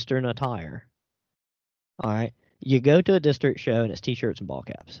in Western attire. All right. You go to a district show and it's t-shirts and ball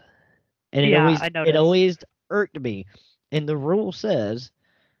caps. And it Yeah, always I it noticed. always irked me. And the rule says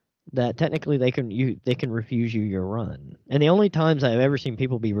that technically they can refuse you your run. And the only times I've ever seen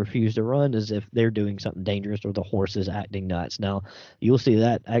people be refused a run is if they're doing something dangerous or the horse is acting nuts. Now you'll see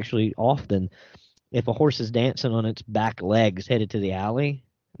that actually often if a horse is dancing on its back legs headed to the alley,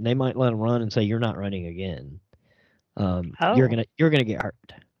 they might let him run and say you're not running again. Oh, You're gonna get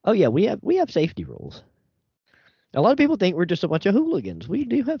hurt. Oh yeah, we have safety rules. A lot of people think we're just a bunch of hooligans. We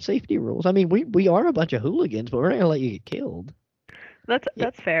do have safety rules. I mean, we are a bunch of hooligans, but we're not gonna let you get killed.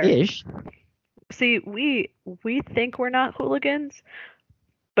 that's fair. Ish. See, we think we're not hooligans,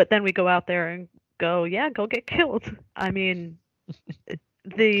 but then we go out there and go, yeah, go get killed. I mean,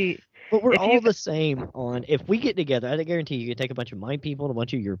 the But we're if you all the same on if we get together, I guarantee you can take a bunch of my people and a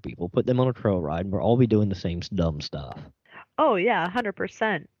bunch of your people, put them on a trail ride, and we'll all be doing the same dumb stuff. Oh yeah,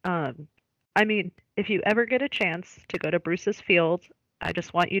 100%. I mean, if you ever get a chance to go to Bruce's Field, I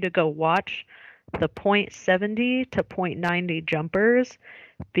just want you to go watch the .70 to .90 jumpers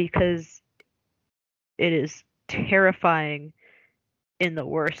because it is terrifying in the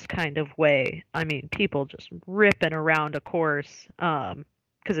worst kind of way. I mean, people just ripping around a course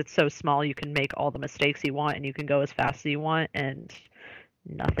because it's so small, you can make all the mistakes you want and you can go as fast as you want, and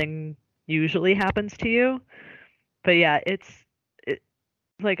nothing usually happens to you. But yeah, it,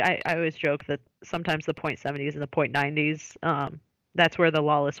 like I always joke that sometimes the .70s and the .90s, that's where the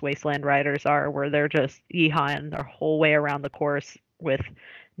lawless wasteland riders are, where they're just yeehawing their whole way around the course with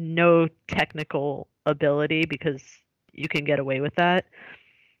no technical ability because you can get away with that.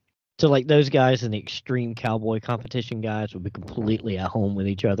 So like those guys in the extreme cowboy competition guys will be completely at home with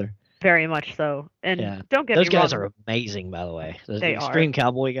each other. Very much so. And Yeah. don't get me Those guys wrong, are amazing, by the way. Those they are. extreme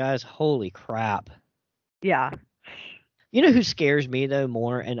cowboy guys, holy crap. Yeah. You know who scares me though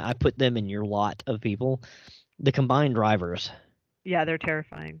more, and I put them in your lot of people? The combined drivers. Yeah, they're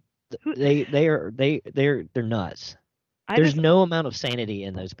terrifying. Who They're nuts. I There's just no amount of sanity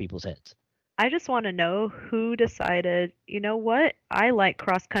in those people's heads. I just want to know who decided, you know what? I like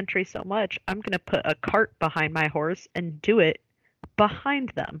cross country so much. I'm going to put a cart behind my horse and do it behind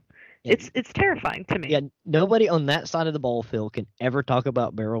them. And It's terrifying to me. yeah, nobody on that side of the ball field can ever talk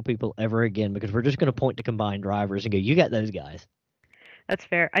about barrel people ever again because we're just going to point to combined drivers and go, "You got those guys." That's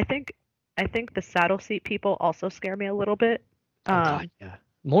fair. I think the saddle seat people also scare me a little bit. Oh God, yeah.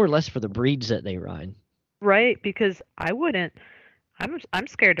 More or less for the breeds that they ride. Right? Because I wouldn't. I'm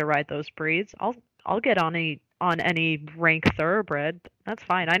scared to ride those breeds. I'll get on any rank thoroughbred. That's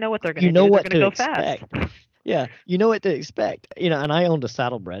fine. I know what they're You gonna know do. They're what gonna to go fast. expect. Yeah, you know what to expect. And I owned a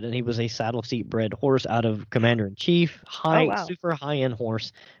saddlebred, and he was a saddle seat bred horse out of Commander in Chief, Oh high, wow. super high end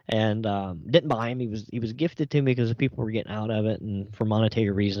horse, and didn't buy him. He was gifted to me because the people were getting out of it, and for monetary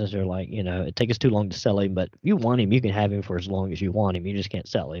reasons, they're like, it takes us too long to sell him, but if you want him, you can have him for as long as you want him. You just can't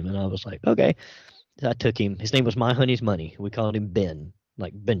sell him. And I was like, okay. So I took him. His name was My Honey's Money. We called him Ben,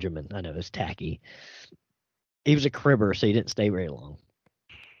 like Benjamin. I know it's tacky. He was a cribber, so he didn't stay very long.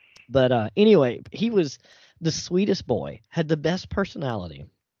 But anyway, he was the sweetest boy, had the best personality,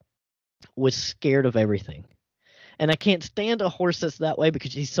 was scared of everything. And I can't stand a horse that's that way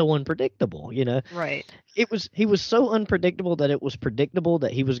because he's so unpredictable. Right. He was so unpredictable that it was predictable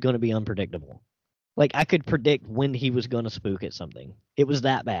that he was going to be unpredictable. Like I could predict when he was going to spook at something. It was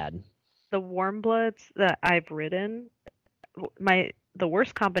that bad. The warm bloods that I've ridden, the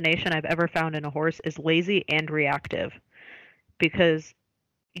worst combination I've ever found in a horse is lazy and reactive because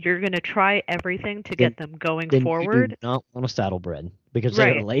you're going to try everything to Then get them going then you do forward. not want a saddlebred because they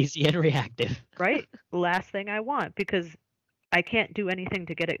are Right. lazy and reactive. Right. Last thing I want because I can't do anything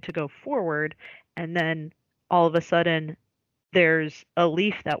to get it to go forward. And then all of a sudden, there's a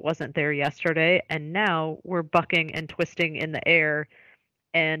leaf that wasn't there yesterday, and now we're bucking and twisting in the air,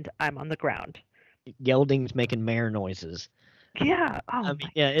 and I'm on the ground. Geldings making mare noises. Yeah. Oh I mean, my.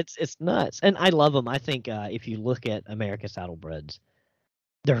 yeah, it's nuts, and I love them. I think if you look at American Saddlebreds,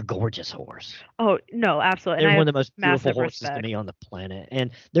 they're a gorgeous horse. Oh no, absolutely. And They're I one of have the most beautiful massive horses to respect. me on the planet,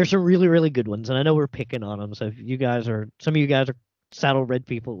 and there's some really, really good ones. And I know we're picking on them, so if some of you guys are saddlebred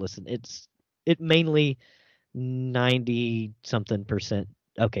people, listen, it mainly 90 something percent.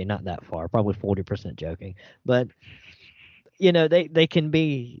 Okay, not that far, probably 40% joking, but they can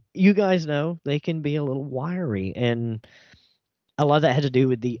be. You guys know they can be a little wiry, and a lot of that had to do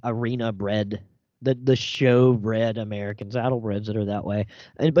with the arena bred, the show bred American saddlebreds that are that way.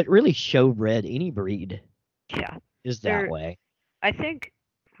 But really, show bred, any breed Yeah. is that They're, way. I think,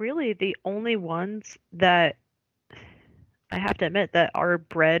 really the only ones that I have to admit that are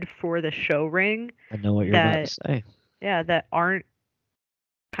bred for the show ring I know what you're about to that, say. yeah, that aren't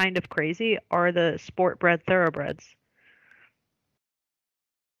kind of crazy are the sport bred thoroughbreds.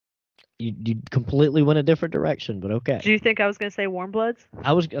 You completely went a different direction, but okay. Do you think I was going to say warm bloods?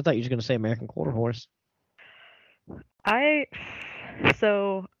 I thought you were going to say American Quarter Horse. I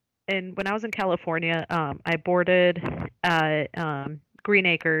so and when I was in California, I boarded at Green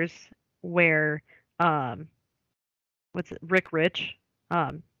Acres where um, what's it, Rick Rich,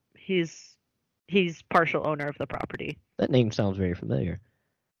 um, he's he's partial owner of the property. That name sounds very familiar.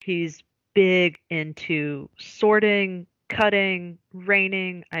 He's big into sorting, cutting,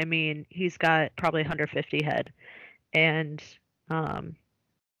 reining. I mean, he's got probably 150 head, and um,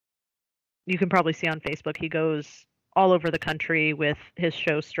 you can probably see on Facebook he goes all over the country with his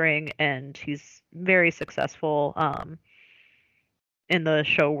show string, and he's very successful in the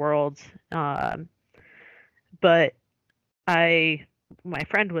show world. Um, but I, my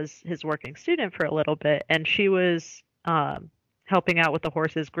friend was his working student for a little bit, and she was helping out with the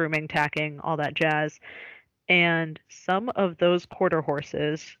horses, grooming, tacking, all that jazz. And some of those quarter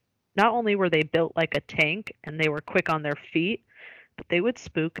horses, not only were they built like a tank and they were quick on their feet, but they would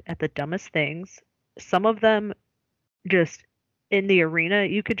spook at the dumbest things. Some of them just in the arena,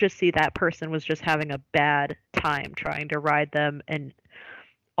 you could just see that person was just having a bad time trying to ride them. And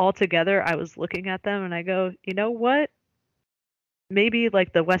altogether, I was looking at them and I go, you know what? Maybe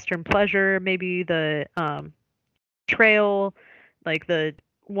like the Western Pleasure, maybe the trail, like the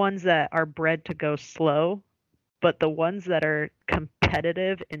ones that are bred to go slow, but the ones that are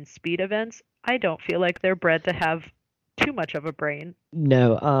competitive in speed events, I don't feel like they're bred to have too much of a brain.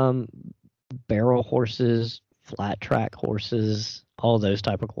 No, barrel horses, flat track horses, all those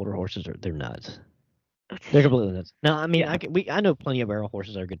type of quarter horses they're nuts. They're completely nuts. Now, I mean, Yeah, I know plenty of barrel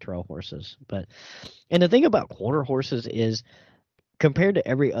horses that are good trail horses, but and the thing about quarter horses is compared to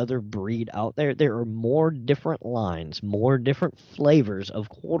every other breed out there, there are more different lines, more different flavors of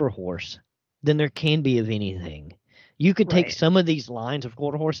quarter horse than there can be of anything. You could take right. some of these lines of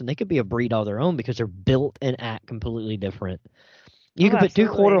quarter horse and they could be a breed all their own because they're built and act completely different. You Oh, could put two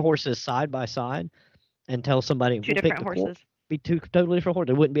quarter absolutely. horses side by side and tell somebody, Two we'll pick different the quarter. horses. Be two totally different horses.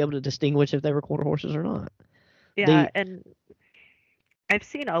 They wouldn't be able to distinguish if they were quarter horses or not. Yeah, The and I've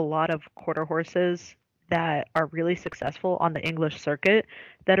seen a lot of quarter horses that are really successful on the English circuit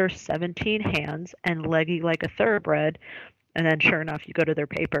that are 17 hands and leggy like a thoroughbred. And then sure enough, you go to their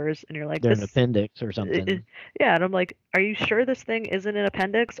papers and you're like, they're an this, appendix or uh, uh, something. yeah. And I'm like, are you sure this thing isn't an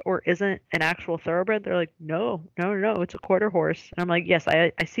appendix or isn't an actual thoroughbred? They're like, no, no, no, it's a quarter horse. And I'm like, yes,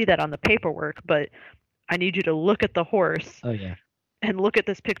 I see that on the paperwork, but I need you to look at the horse Oh yeah. and look at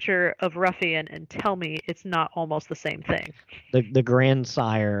this picture of Ruffian and tell me it's not almost the same thing. The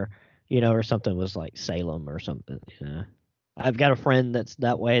grandsire, or something was like Salem or something. I've got a friend that's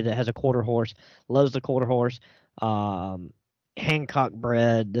that way that has a quarter horse, loves the quarter horse. Um, Hancock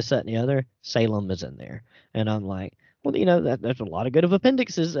bred, this, that, and the other. Salem is in there, and I'm like, well, there's a lot of good of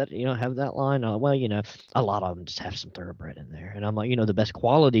appendixes that have that line. Well, a lot of them just have some thoroughbred in there, and I'm like, the best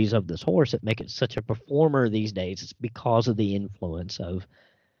qualities of this horse that make it such a performer these days is because of the influence of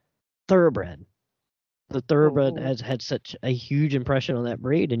thoroughbred. The thoroughbred Oh, has had such a huge impression on that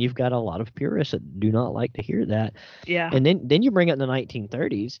breed, and you've got a lot of purists that do not like to hear that. yeah. And then you bring it in the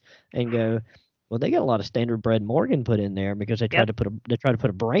 1930s and go, well, they got a lot of standard bred Morgan put in there because Yep. they tried to put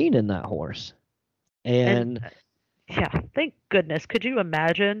a brain in that horse. And And yeah, thank goodness. Could you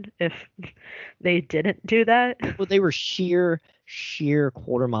imagine if they didn't do that? well, they were sheer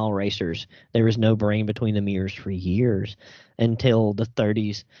quarter mile racers. There was no brain between the ears for years until the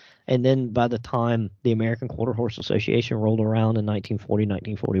 30s. And then by the time the American Quarter Horse Association rolled around in 1940,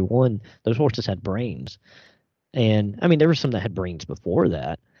 1941, those horses had brains. And I mean, there were some that had brains before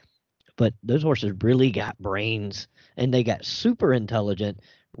that, but those horses really got brains, and they got super intelligent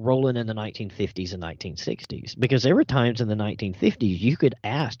rolling in the 1950s and 1960s, because there were times in the 1950s you could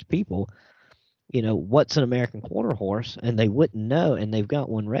ask people, what's an American quarter horse, and they wouldn't know, and they've got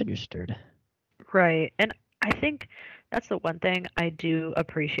one registered. Right. And I think that's the one thing I do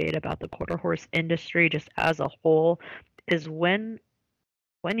appreciate about the quarter horse industry just as a whole is when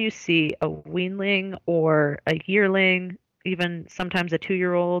you see a weanling or a yearling, even sometimes a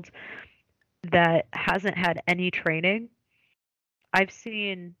 2-year-old that hasn't had any training. I've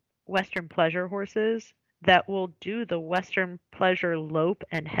seen Western pleasure horses that will do the Western pleasure lope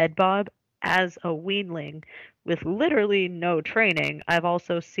and head bob as a weanling with literally no training. I've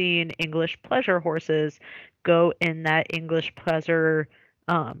also seen English pleasure horses go in that English pleasure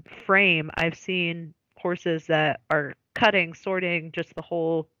frame. I've seen horses that are cutting, sorting just the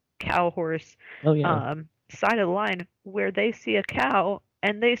whole cow horse Oh yeah. side of the line where they see a cow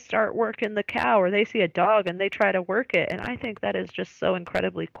and they start working the cow, or they see a dog and they try to work it. And I think that is just so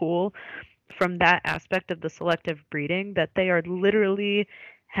incredibly cool from that aspect of the selective breeding that they are literally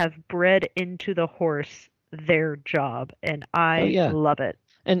have bred into the horse their job. And Oh I yeah. love it.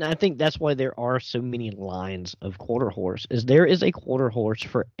 And I think that's why there are so many lines of quarter horse. Is there is a quarter horse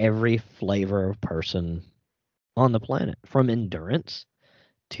for every flavor of person on the planet, from endurance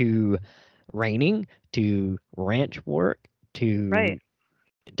to reining to ranch work to Right.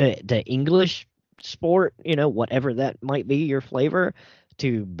 the English sport, whatever that might be, your flavor,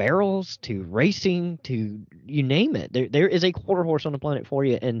 to barrels, to racing, to you name it. There is a quarter horse on the planet for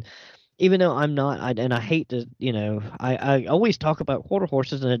you. And even though I'm not, and I hate to, I always talk about quarter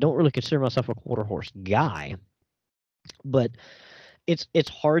horses, and I don't really consider myself a quarter horse guy, but it's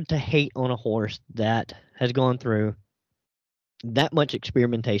hard to hate on a horse that has gone through that much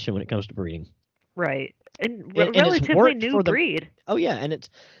experimentation when it comes to breeding. Right. And And it's relatively worked new for the breed. oh yeah, and it's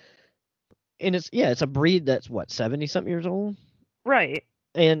yeah, it's a breed that's what, 70 something years old, Right.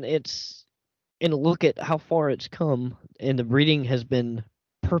 and look at how far it's come, and the breeding has been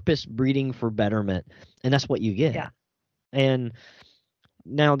purpose breeding for betterment, and that's what you Yeah. get. And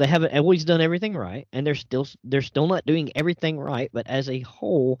now they haven't always done everything right, and they're still not doing everything right, but as a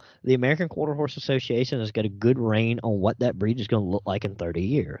whole, the American Quarter Horse Association has got a good reign on what that breed is going to look like in 30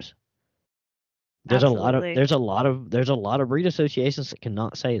 years. Absolutely. There's a lot of breed associations that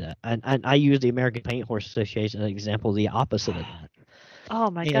cannot say that, and I use the American Paint Horse Association as an example, the opposite of that. Oh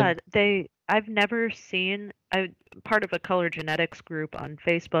my And God. I've never seen, I'm part of a color genetics group on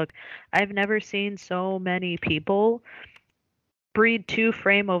Facebook. I've never seen so many people breed two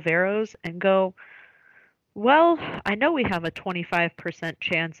frame Overos and go, well, I know we have a 25%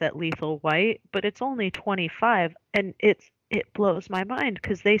 chance at lethal white, but it's only 25. And it blows my mind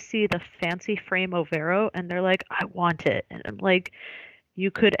because they see the fancy frame Overo and they're like, I want it. And I'm like,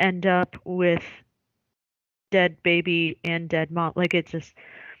 you could end up with dead baby and dead mom. Like it just,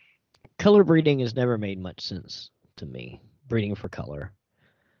 color breeding has never made much sense to me. Breeding for color.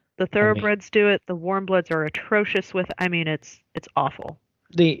 the I mean, thoroughbreds do it. The warm bloods are atrocious with. I mean, it's awful.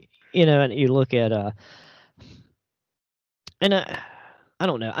 and you look at and I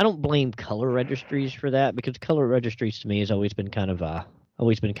don't know. I don't blame color registries for that, because color registries to me has always been kind of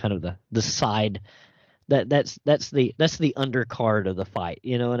the side that's the undercard of the fight.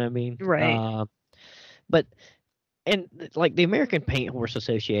 You know what I mean? Right. But and like the American Paint Horse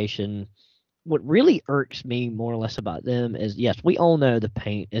Association, what really irks me more or less about them is, yes, we all know the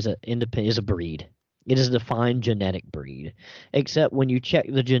paint is a breed. It is a defined genetic breed. Except when you check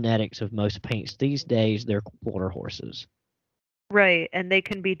the genetics of most paints these days, they're quarter horses. Right. And they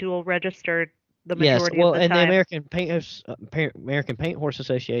can be dual registered the Yes, majority of well, the and the time. American Paint Horse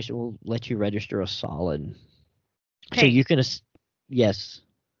Association will let you register a solid, so Paint. you can, yes,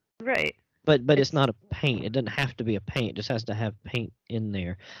 Right. but it's It's not a paint. It doesn't have to be a paint. It just has to have paint in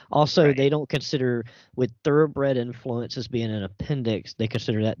there. Also, right. they don't consider with thoroughbred influence as being an appendix. They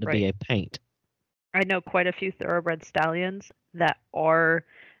consider that to be Right. a paint. I know quite a few thoroughbred stallions that are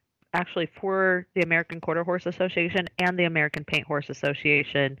actually for the American Quarter Horse Association and the American Paint Horse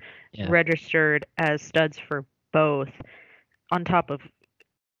Association Yeah. registered as studs for both, on top of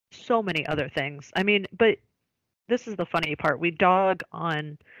so many other things. I mean, but this is the funny part. We dog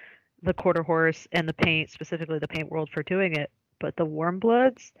on the quarter horse and the paint, specifically the paint world, for doing it, but the warm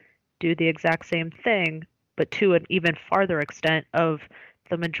bloods do the exact same thing, but to an even farther extent of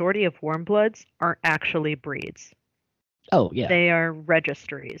the majority of warm bloods aren't actually breeds. Oh yeah. They are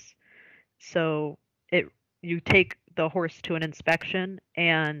registries. So it you take the horse to an inspection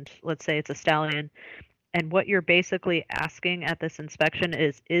and let's say it's a stallion, and what you're basically asking at this inspection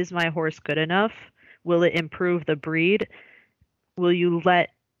is my horse good enough Will it improve the breed? Will you let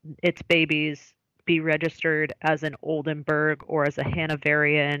its babies be registered as an Oldenburg or as a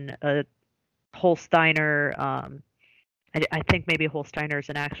Hanoverian, a Holsteiner? I think maybe Holsteiner is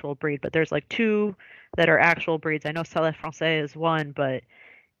an actual breed, but there's like two that are actual breeds. I know Salé Francais is one, but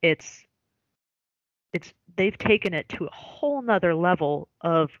it's they've taken it to a whole nother level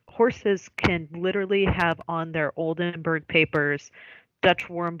of horses can literally have on their Oldenburg papers Dutch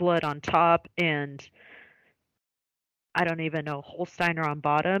warm blood on top and I don't even know Holsteiner on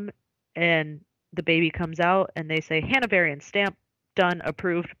bottom, and the baby comes out and they say Hanoverian stamp done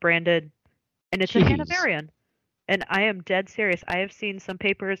approved branded and it's a Jeez. Hanoverian. And I am dead serious. I have seen some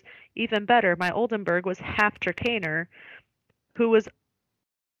papers even better. My Oldenburg was half Trakehner, who was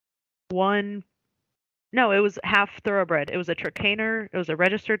one. No, it was half thoroughbred. It was a Trakehner. It was a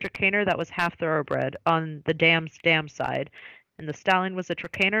registered Trakehner that was half thoroughbred on the dam side, and the stallion was a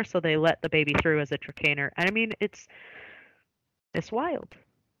Trakehner, so they let the baby through as a Trakehner. And I mean, it's wild.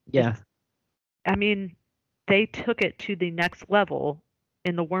 Yeah. It's I mean, they took it to the next level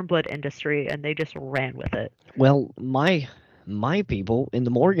in the warm blood industry, and they just ran with it. Well, my people in the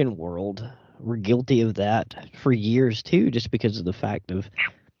Morgan world were guilty of that for years too, just because of the fact of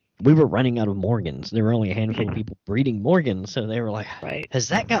we were running out of Morgans. There were only a handful of people breeding Morgans, so they were like, Right. "Has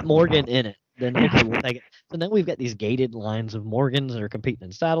that got Morgan in it?" Then okay, we'll take it. So now we've got these gated lines of Morgans that are competing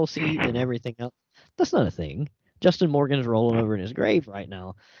in saddle seat and everything else. That's not a thing. Justin Morgan's rolling over in his grave right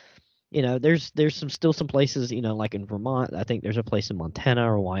now. There's still some places, like in Vermont. I think there's a place in Montana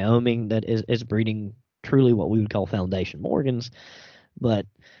or Wyoming that is breeding truly what we would call foundation Morgans. But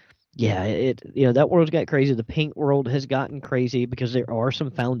yeah, that world's got crazy. The paint world has gotten crazy because there are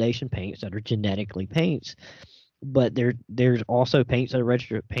some foundation paints that are genetically paints, but there's also paints that are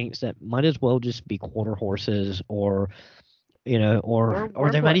registered paints that might as well just be quarter horses or Or or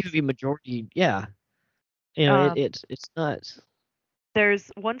warm they might even bloods. be majority. Yeah, Um, it's nuts. there's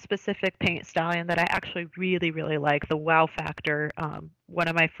one specific paint stallion that I actually really, really like, the wow factor. One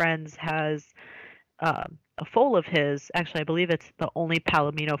of my friends has a foal of his. Actually, I believe it's the only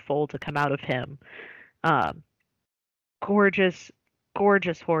Palomino foal to come out of him. Um, gorgeous,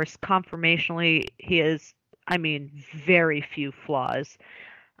 gorgeous horse. Conformationally, he is, I mean, very few flaws.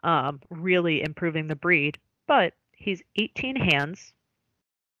 Really improving the breed. But he's 18 hands,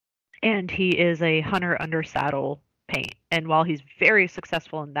 and he is a hunter under saddle paint. And while he's very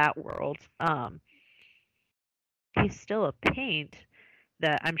successful in that world, he's still a paint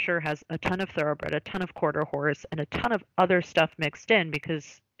that I'm sure has a ton of thoroughbred, a ton of quarter horse, and a ton of other stuff mixed in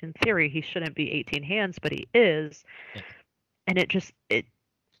because in theory he shouldn't be 18 hands, but he is. Yeah. And it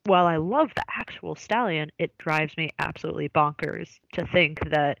while I love the actual stallion, it drives me absolutely bonkers to think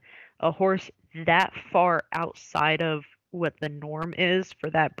that a horse that far outside of what the norm is for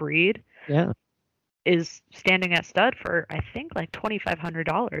that breed Yeah. is standing at stud for I think like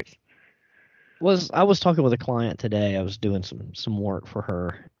 $2,500. I was talking with a client today. I was doing some work for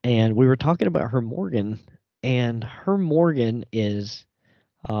her, and we were talking about her Morgan, and her Morgan is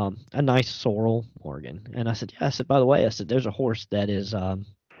a nice sorrel Morgan. And I said, yeah. I said, by the way, I said, there's a horse that is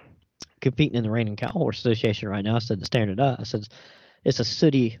competing in the Reigning Cow Horse Association right now. I said, the Standard Up. I said, it's a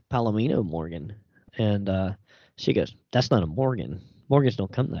sooty Palomino Morgan, and she goes, that's not a Morgan. Morgans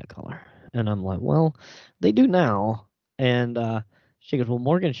don't come that color. And I'm like, well, they do now. And she goes, well,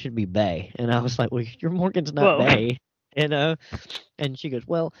 Morgan should be bay. And I was like, well, your Morgan's not Whoa. bay, you know. And she goes,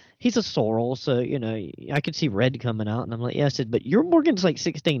 well, he's a sorrel, so I could see red coming out. And I'm like, yeah. I said, but your Morgan's like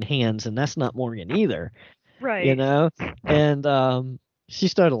 16 hands, and that's not Morgan either, you Right. know. And she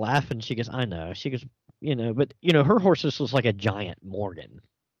started laughing. She goes, I know. She goes, but her horse just was like a giant Morgan,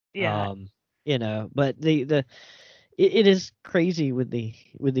 Yeah. um, but it is crazy with the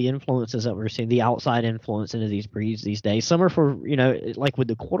influences that we're seeing, the outside influence into these breeds these days. Some are for, like with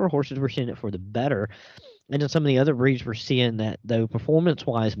the quarter horses, we're seeing it for the better. And then some of the other breeds we're seeing that though performance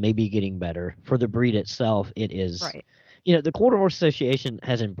wise may be getting better for the breed itself. It is, Right. the Quarter Horse Association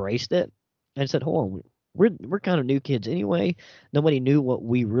has embraced it and said, hold on, we're kind of new kids anyway. Nobody knew what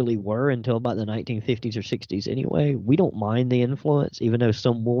we really were until about the 1950s or 60s anyway. We don't mind the influence, even though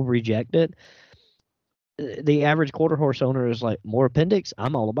some will reject it. The average quarter horse owner is like, more appendix.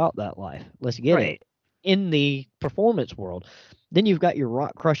 I'm all about that life. Let's get it. Right. In the performance world, then you've got your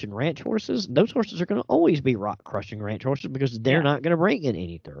rock crushing ranch horses. Those horses are going to always be rock crushing ranch horses because they're Yeah. not going to bring in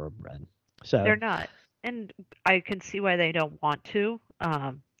any thoroughbred. So They're not. And I can see why they don't want to.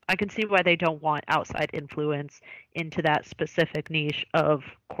 I can see why they don't want outside influence into that specific niche of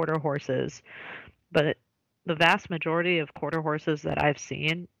quarter horses. But the vast majority of quarter horses that I've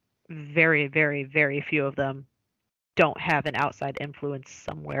seen, very, very, very few of them don't have an outside influence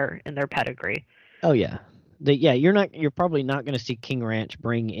somewhere in their pedigree. Oh yeah. You're probably not going to see King Ranch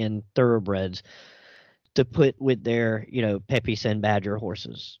bring in thoroughbreds to put with their, Peppy San Badger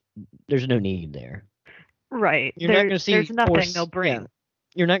horses. There's no need there. Right. You're not going to There's see nothing they'll yeah. bring.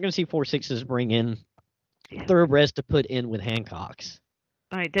 You're not going to see 4.6s bring in thoroughbreds to put in with Hancocks.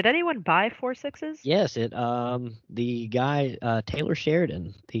 All right. Did anyone buy 4.6s? Yes, the guy Taylor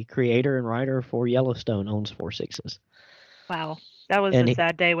Sheridan, the creator and writer for Yellowstone, owns 4.6s. Wow. That was And a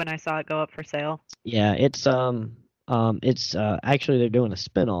sad day when I saw it go up for sale. yeah, it's actually they're doing a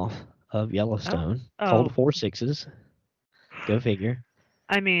spinoff of Oh. Yellowstone called Oh. 4.6s. Go figure.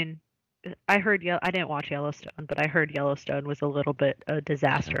 I mean, I didn't watch Yellowstone, but I heard Yellowstone was a little bit a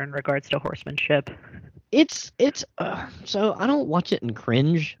disaster in regards to horsemanship. It's so I don't watch it and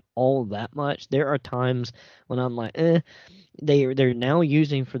cringe all that much. There are times when I'm like, they're now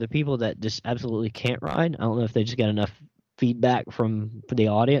using for the people that just absolutely can't ride. I don't know if they just got enough feedback from the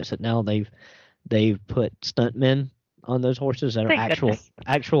audience that now they've put stuntmen on those horses that are Thank goodness.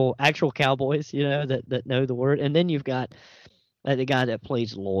 actual cowboys, that know the word. And then you've got the guy that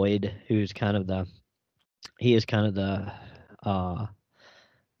plays Lloyd, who's kind of uh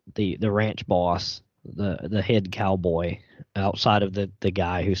the ranch boss, the head cowboy outside of the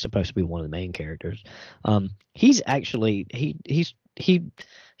guy who's supposed to be one of the main characters. He's actually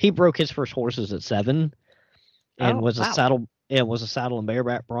he broke his first horses at 7 and Oh, wow. was a saddle and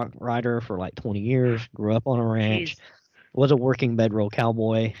bareback rider for like 20 years. Grew up on a ranch. Jeez. Was a working bedroll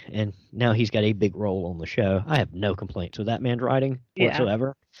cowboy, and now he's got a big role on the show. I have no complaints with that man's writing Yeah.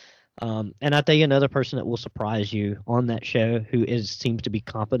 whatsoever. And I tell you another person that will surprise you on that show who seems to be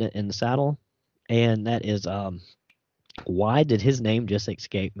competent in the saddle, and that is why did his name just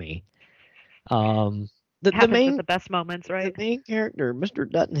escape me? Um, the Happens at main the best moments, the right? main character, Mr.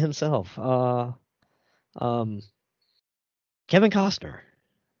 Dutton himself, um, Kevin Costner.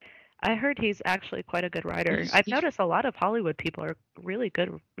 I heard he's actually quite a good rider. I've He's noticed a lot of Hollywood people are really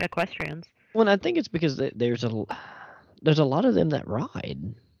good equestrians. well, I think it's because there's a lot of them that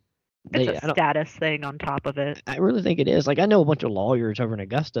ride. It's a I don't. status thing on top of it. I really think it is. Like I know a bunch of lawyers over in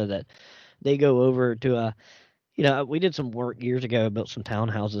Augusta that they go over to a. We did some work years ago, built some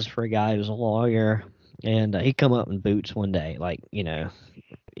townhouses for a guy who's a lawyer, and he come up in boots one day, like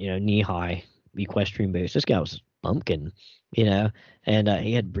knee high equestrian boots. This guy was bumpkin, and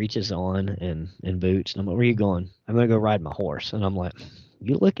he had breeches on and boots. And I'm like, where are you going? I'm gonna go ride my horse. And I'm like,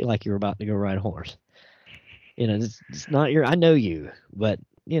 you look like you're about to go ride a horse. It's not your. I know you, but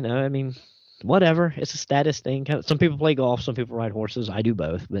I mean, whatever. It's a status thing. Some people play golf, some people ride horses. I do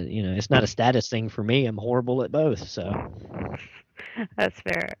both, but it's not a status thing for me. I'm horrible at both. So That's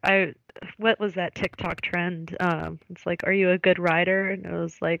fair. What was that TikTok trend? It's like, are you a good rider? And it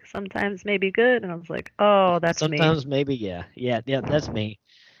was like, sometimes maybe good. And I was like, oh, that's me. sometimes maybe, yeah, that's me.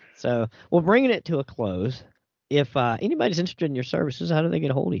 So we're bringing it to a close. If anybody's interested in your services, how do they get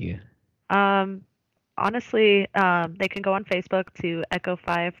a hold of you? Um, Honestly, they can go on Facebook to Echo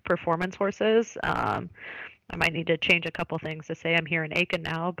 5 Performance Horses. I might need to change a couple things to say I'm here in Aiken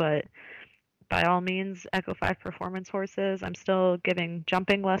now, but by all means, Echo 5 Performance Horses. I'm still giving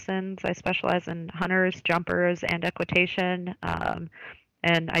jumping lessons. I specialize in hunters, jumpers, and equitation.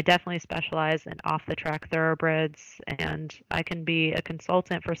 And I definitely specialize in off the track thoroughbreds. And I can be a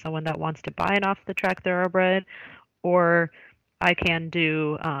consultant for someone that wants to buy an off the track thoroughbred, or I can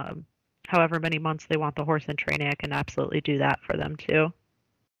do however many months they want the horse in training. I can absolutely do that for them too.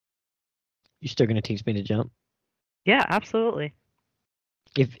 You still gonna teach me to jump? Yeah, absolutely.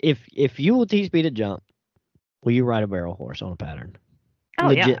 If you will teach me to jump, will you ride a barrel horse on a pattern? Oh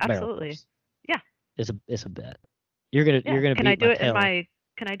yeah, Legit barrel absolutely. horse. Yeah. It's a bet. You're gonna Can I beat do my it in tail.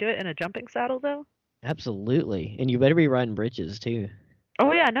 can I do it in a jumping saddle though? Absolutely, and you better be riding breeches too,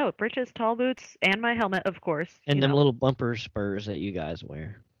 Oh yeah, no, breeches, tall boots, and my helmet, of course, and them little bumper spurs that you guys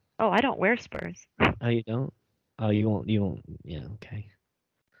wear. Oh, I don't wear spurs. Oh, you don't? Oh, you won't. You won't. Yeah, okay.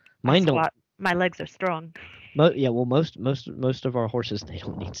 I Mine don't. squat. My legs are strong. Yeah, well, most of our horses they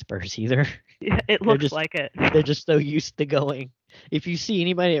don't need spurs either. Yeah, it They're looks just like it. they're just so used to going. If you see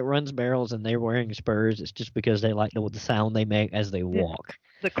anybody that runs barrels and they're wearing spurs, it's just because they like the sound they make as they Yeah, walk.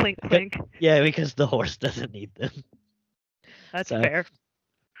 the clink clink. Yeah, because the horse doesn't need them. That's So, fair.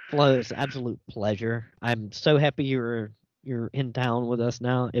 Flo, it's an absolute pleasure. I'm so happy you're in town with us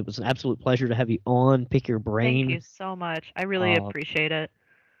now. It was an absolute pleasure to have you on, pick your Thank brain. you so much. I really Uh, appreciate it.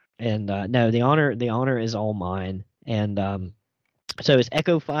 and no, the honor is all mine. And so it's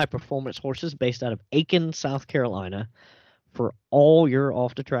Echo 5 Performance Horses based out of Aiken, South Carolina, for all your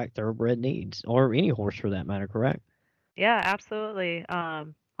off the track thoroughbred needs, or any horse for that matter. Correct? Yeah, absolutely.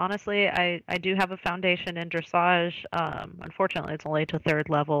 Honestly, I do have a foundation in dressage. Unfortunately, it's only to third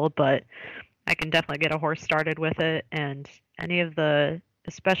level, but I can definitely get a horse started with it, and any of the,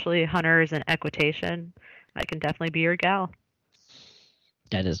 especially hunters and equitation, I can definitely be your gal.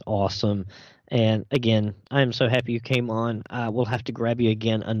 That is awesome. And again, I am so happy you came on. We'll have to grab you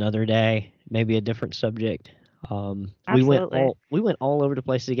again another day, maybe a different subject. Absolutely. We went all over the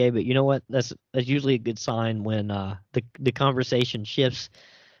place today, but you know what? That's usually a good sign when the conversation shifts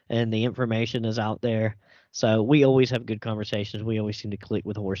and the information is out there. So we always have good conversations. We always seem to click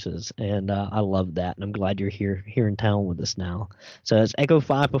with horses, and I love that. And I'm glad you're here in town with us now. So it's Echo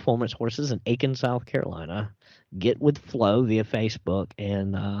 5 Performance Horses in Aiken, South Carolina. Get with Flo via Facebook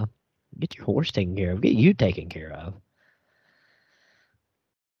and get your horse taken care of. Get you taken care of.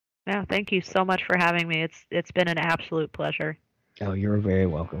 Yeah, thank you so much for having me. It's been an absolute pleasure. Oh, you're very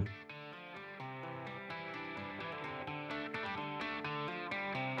welcome.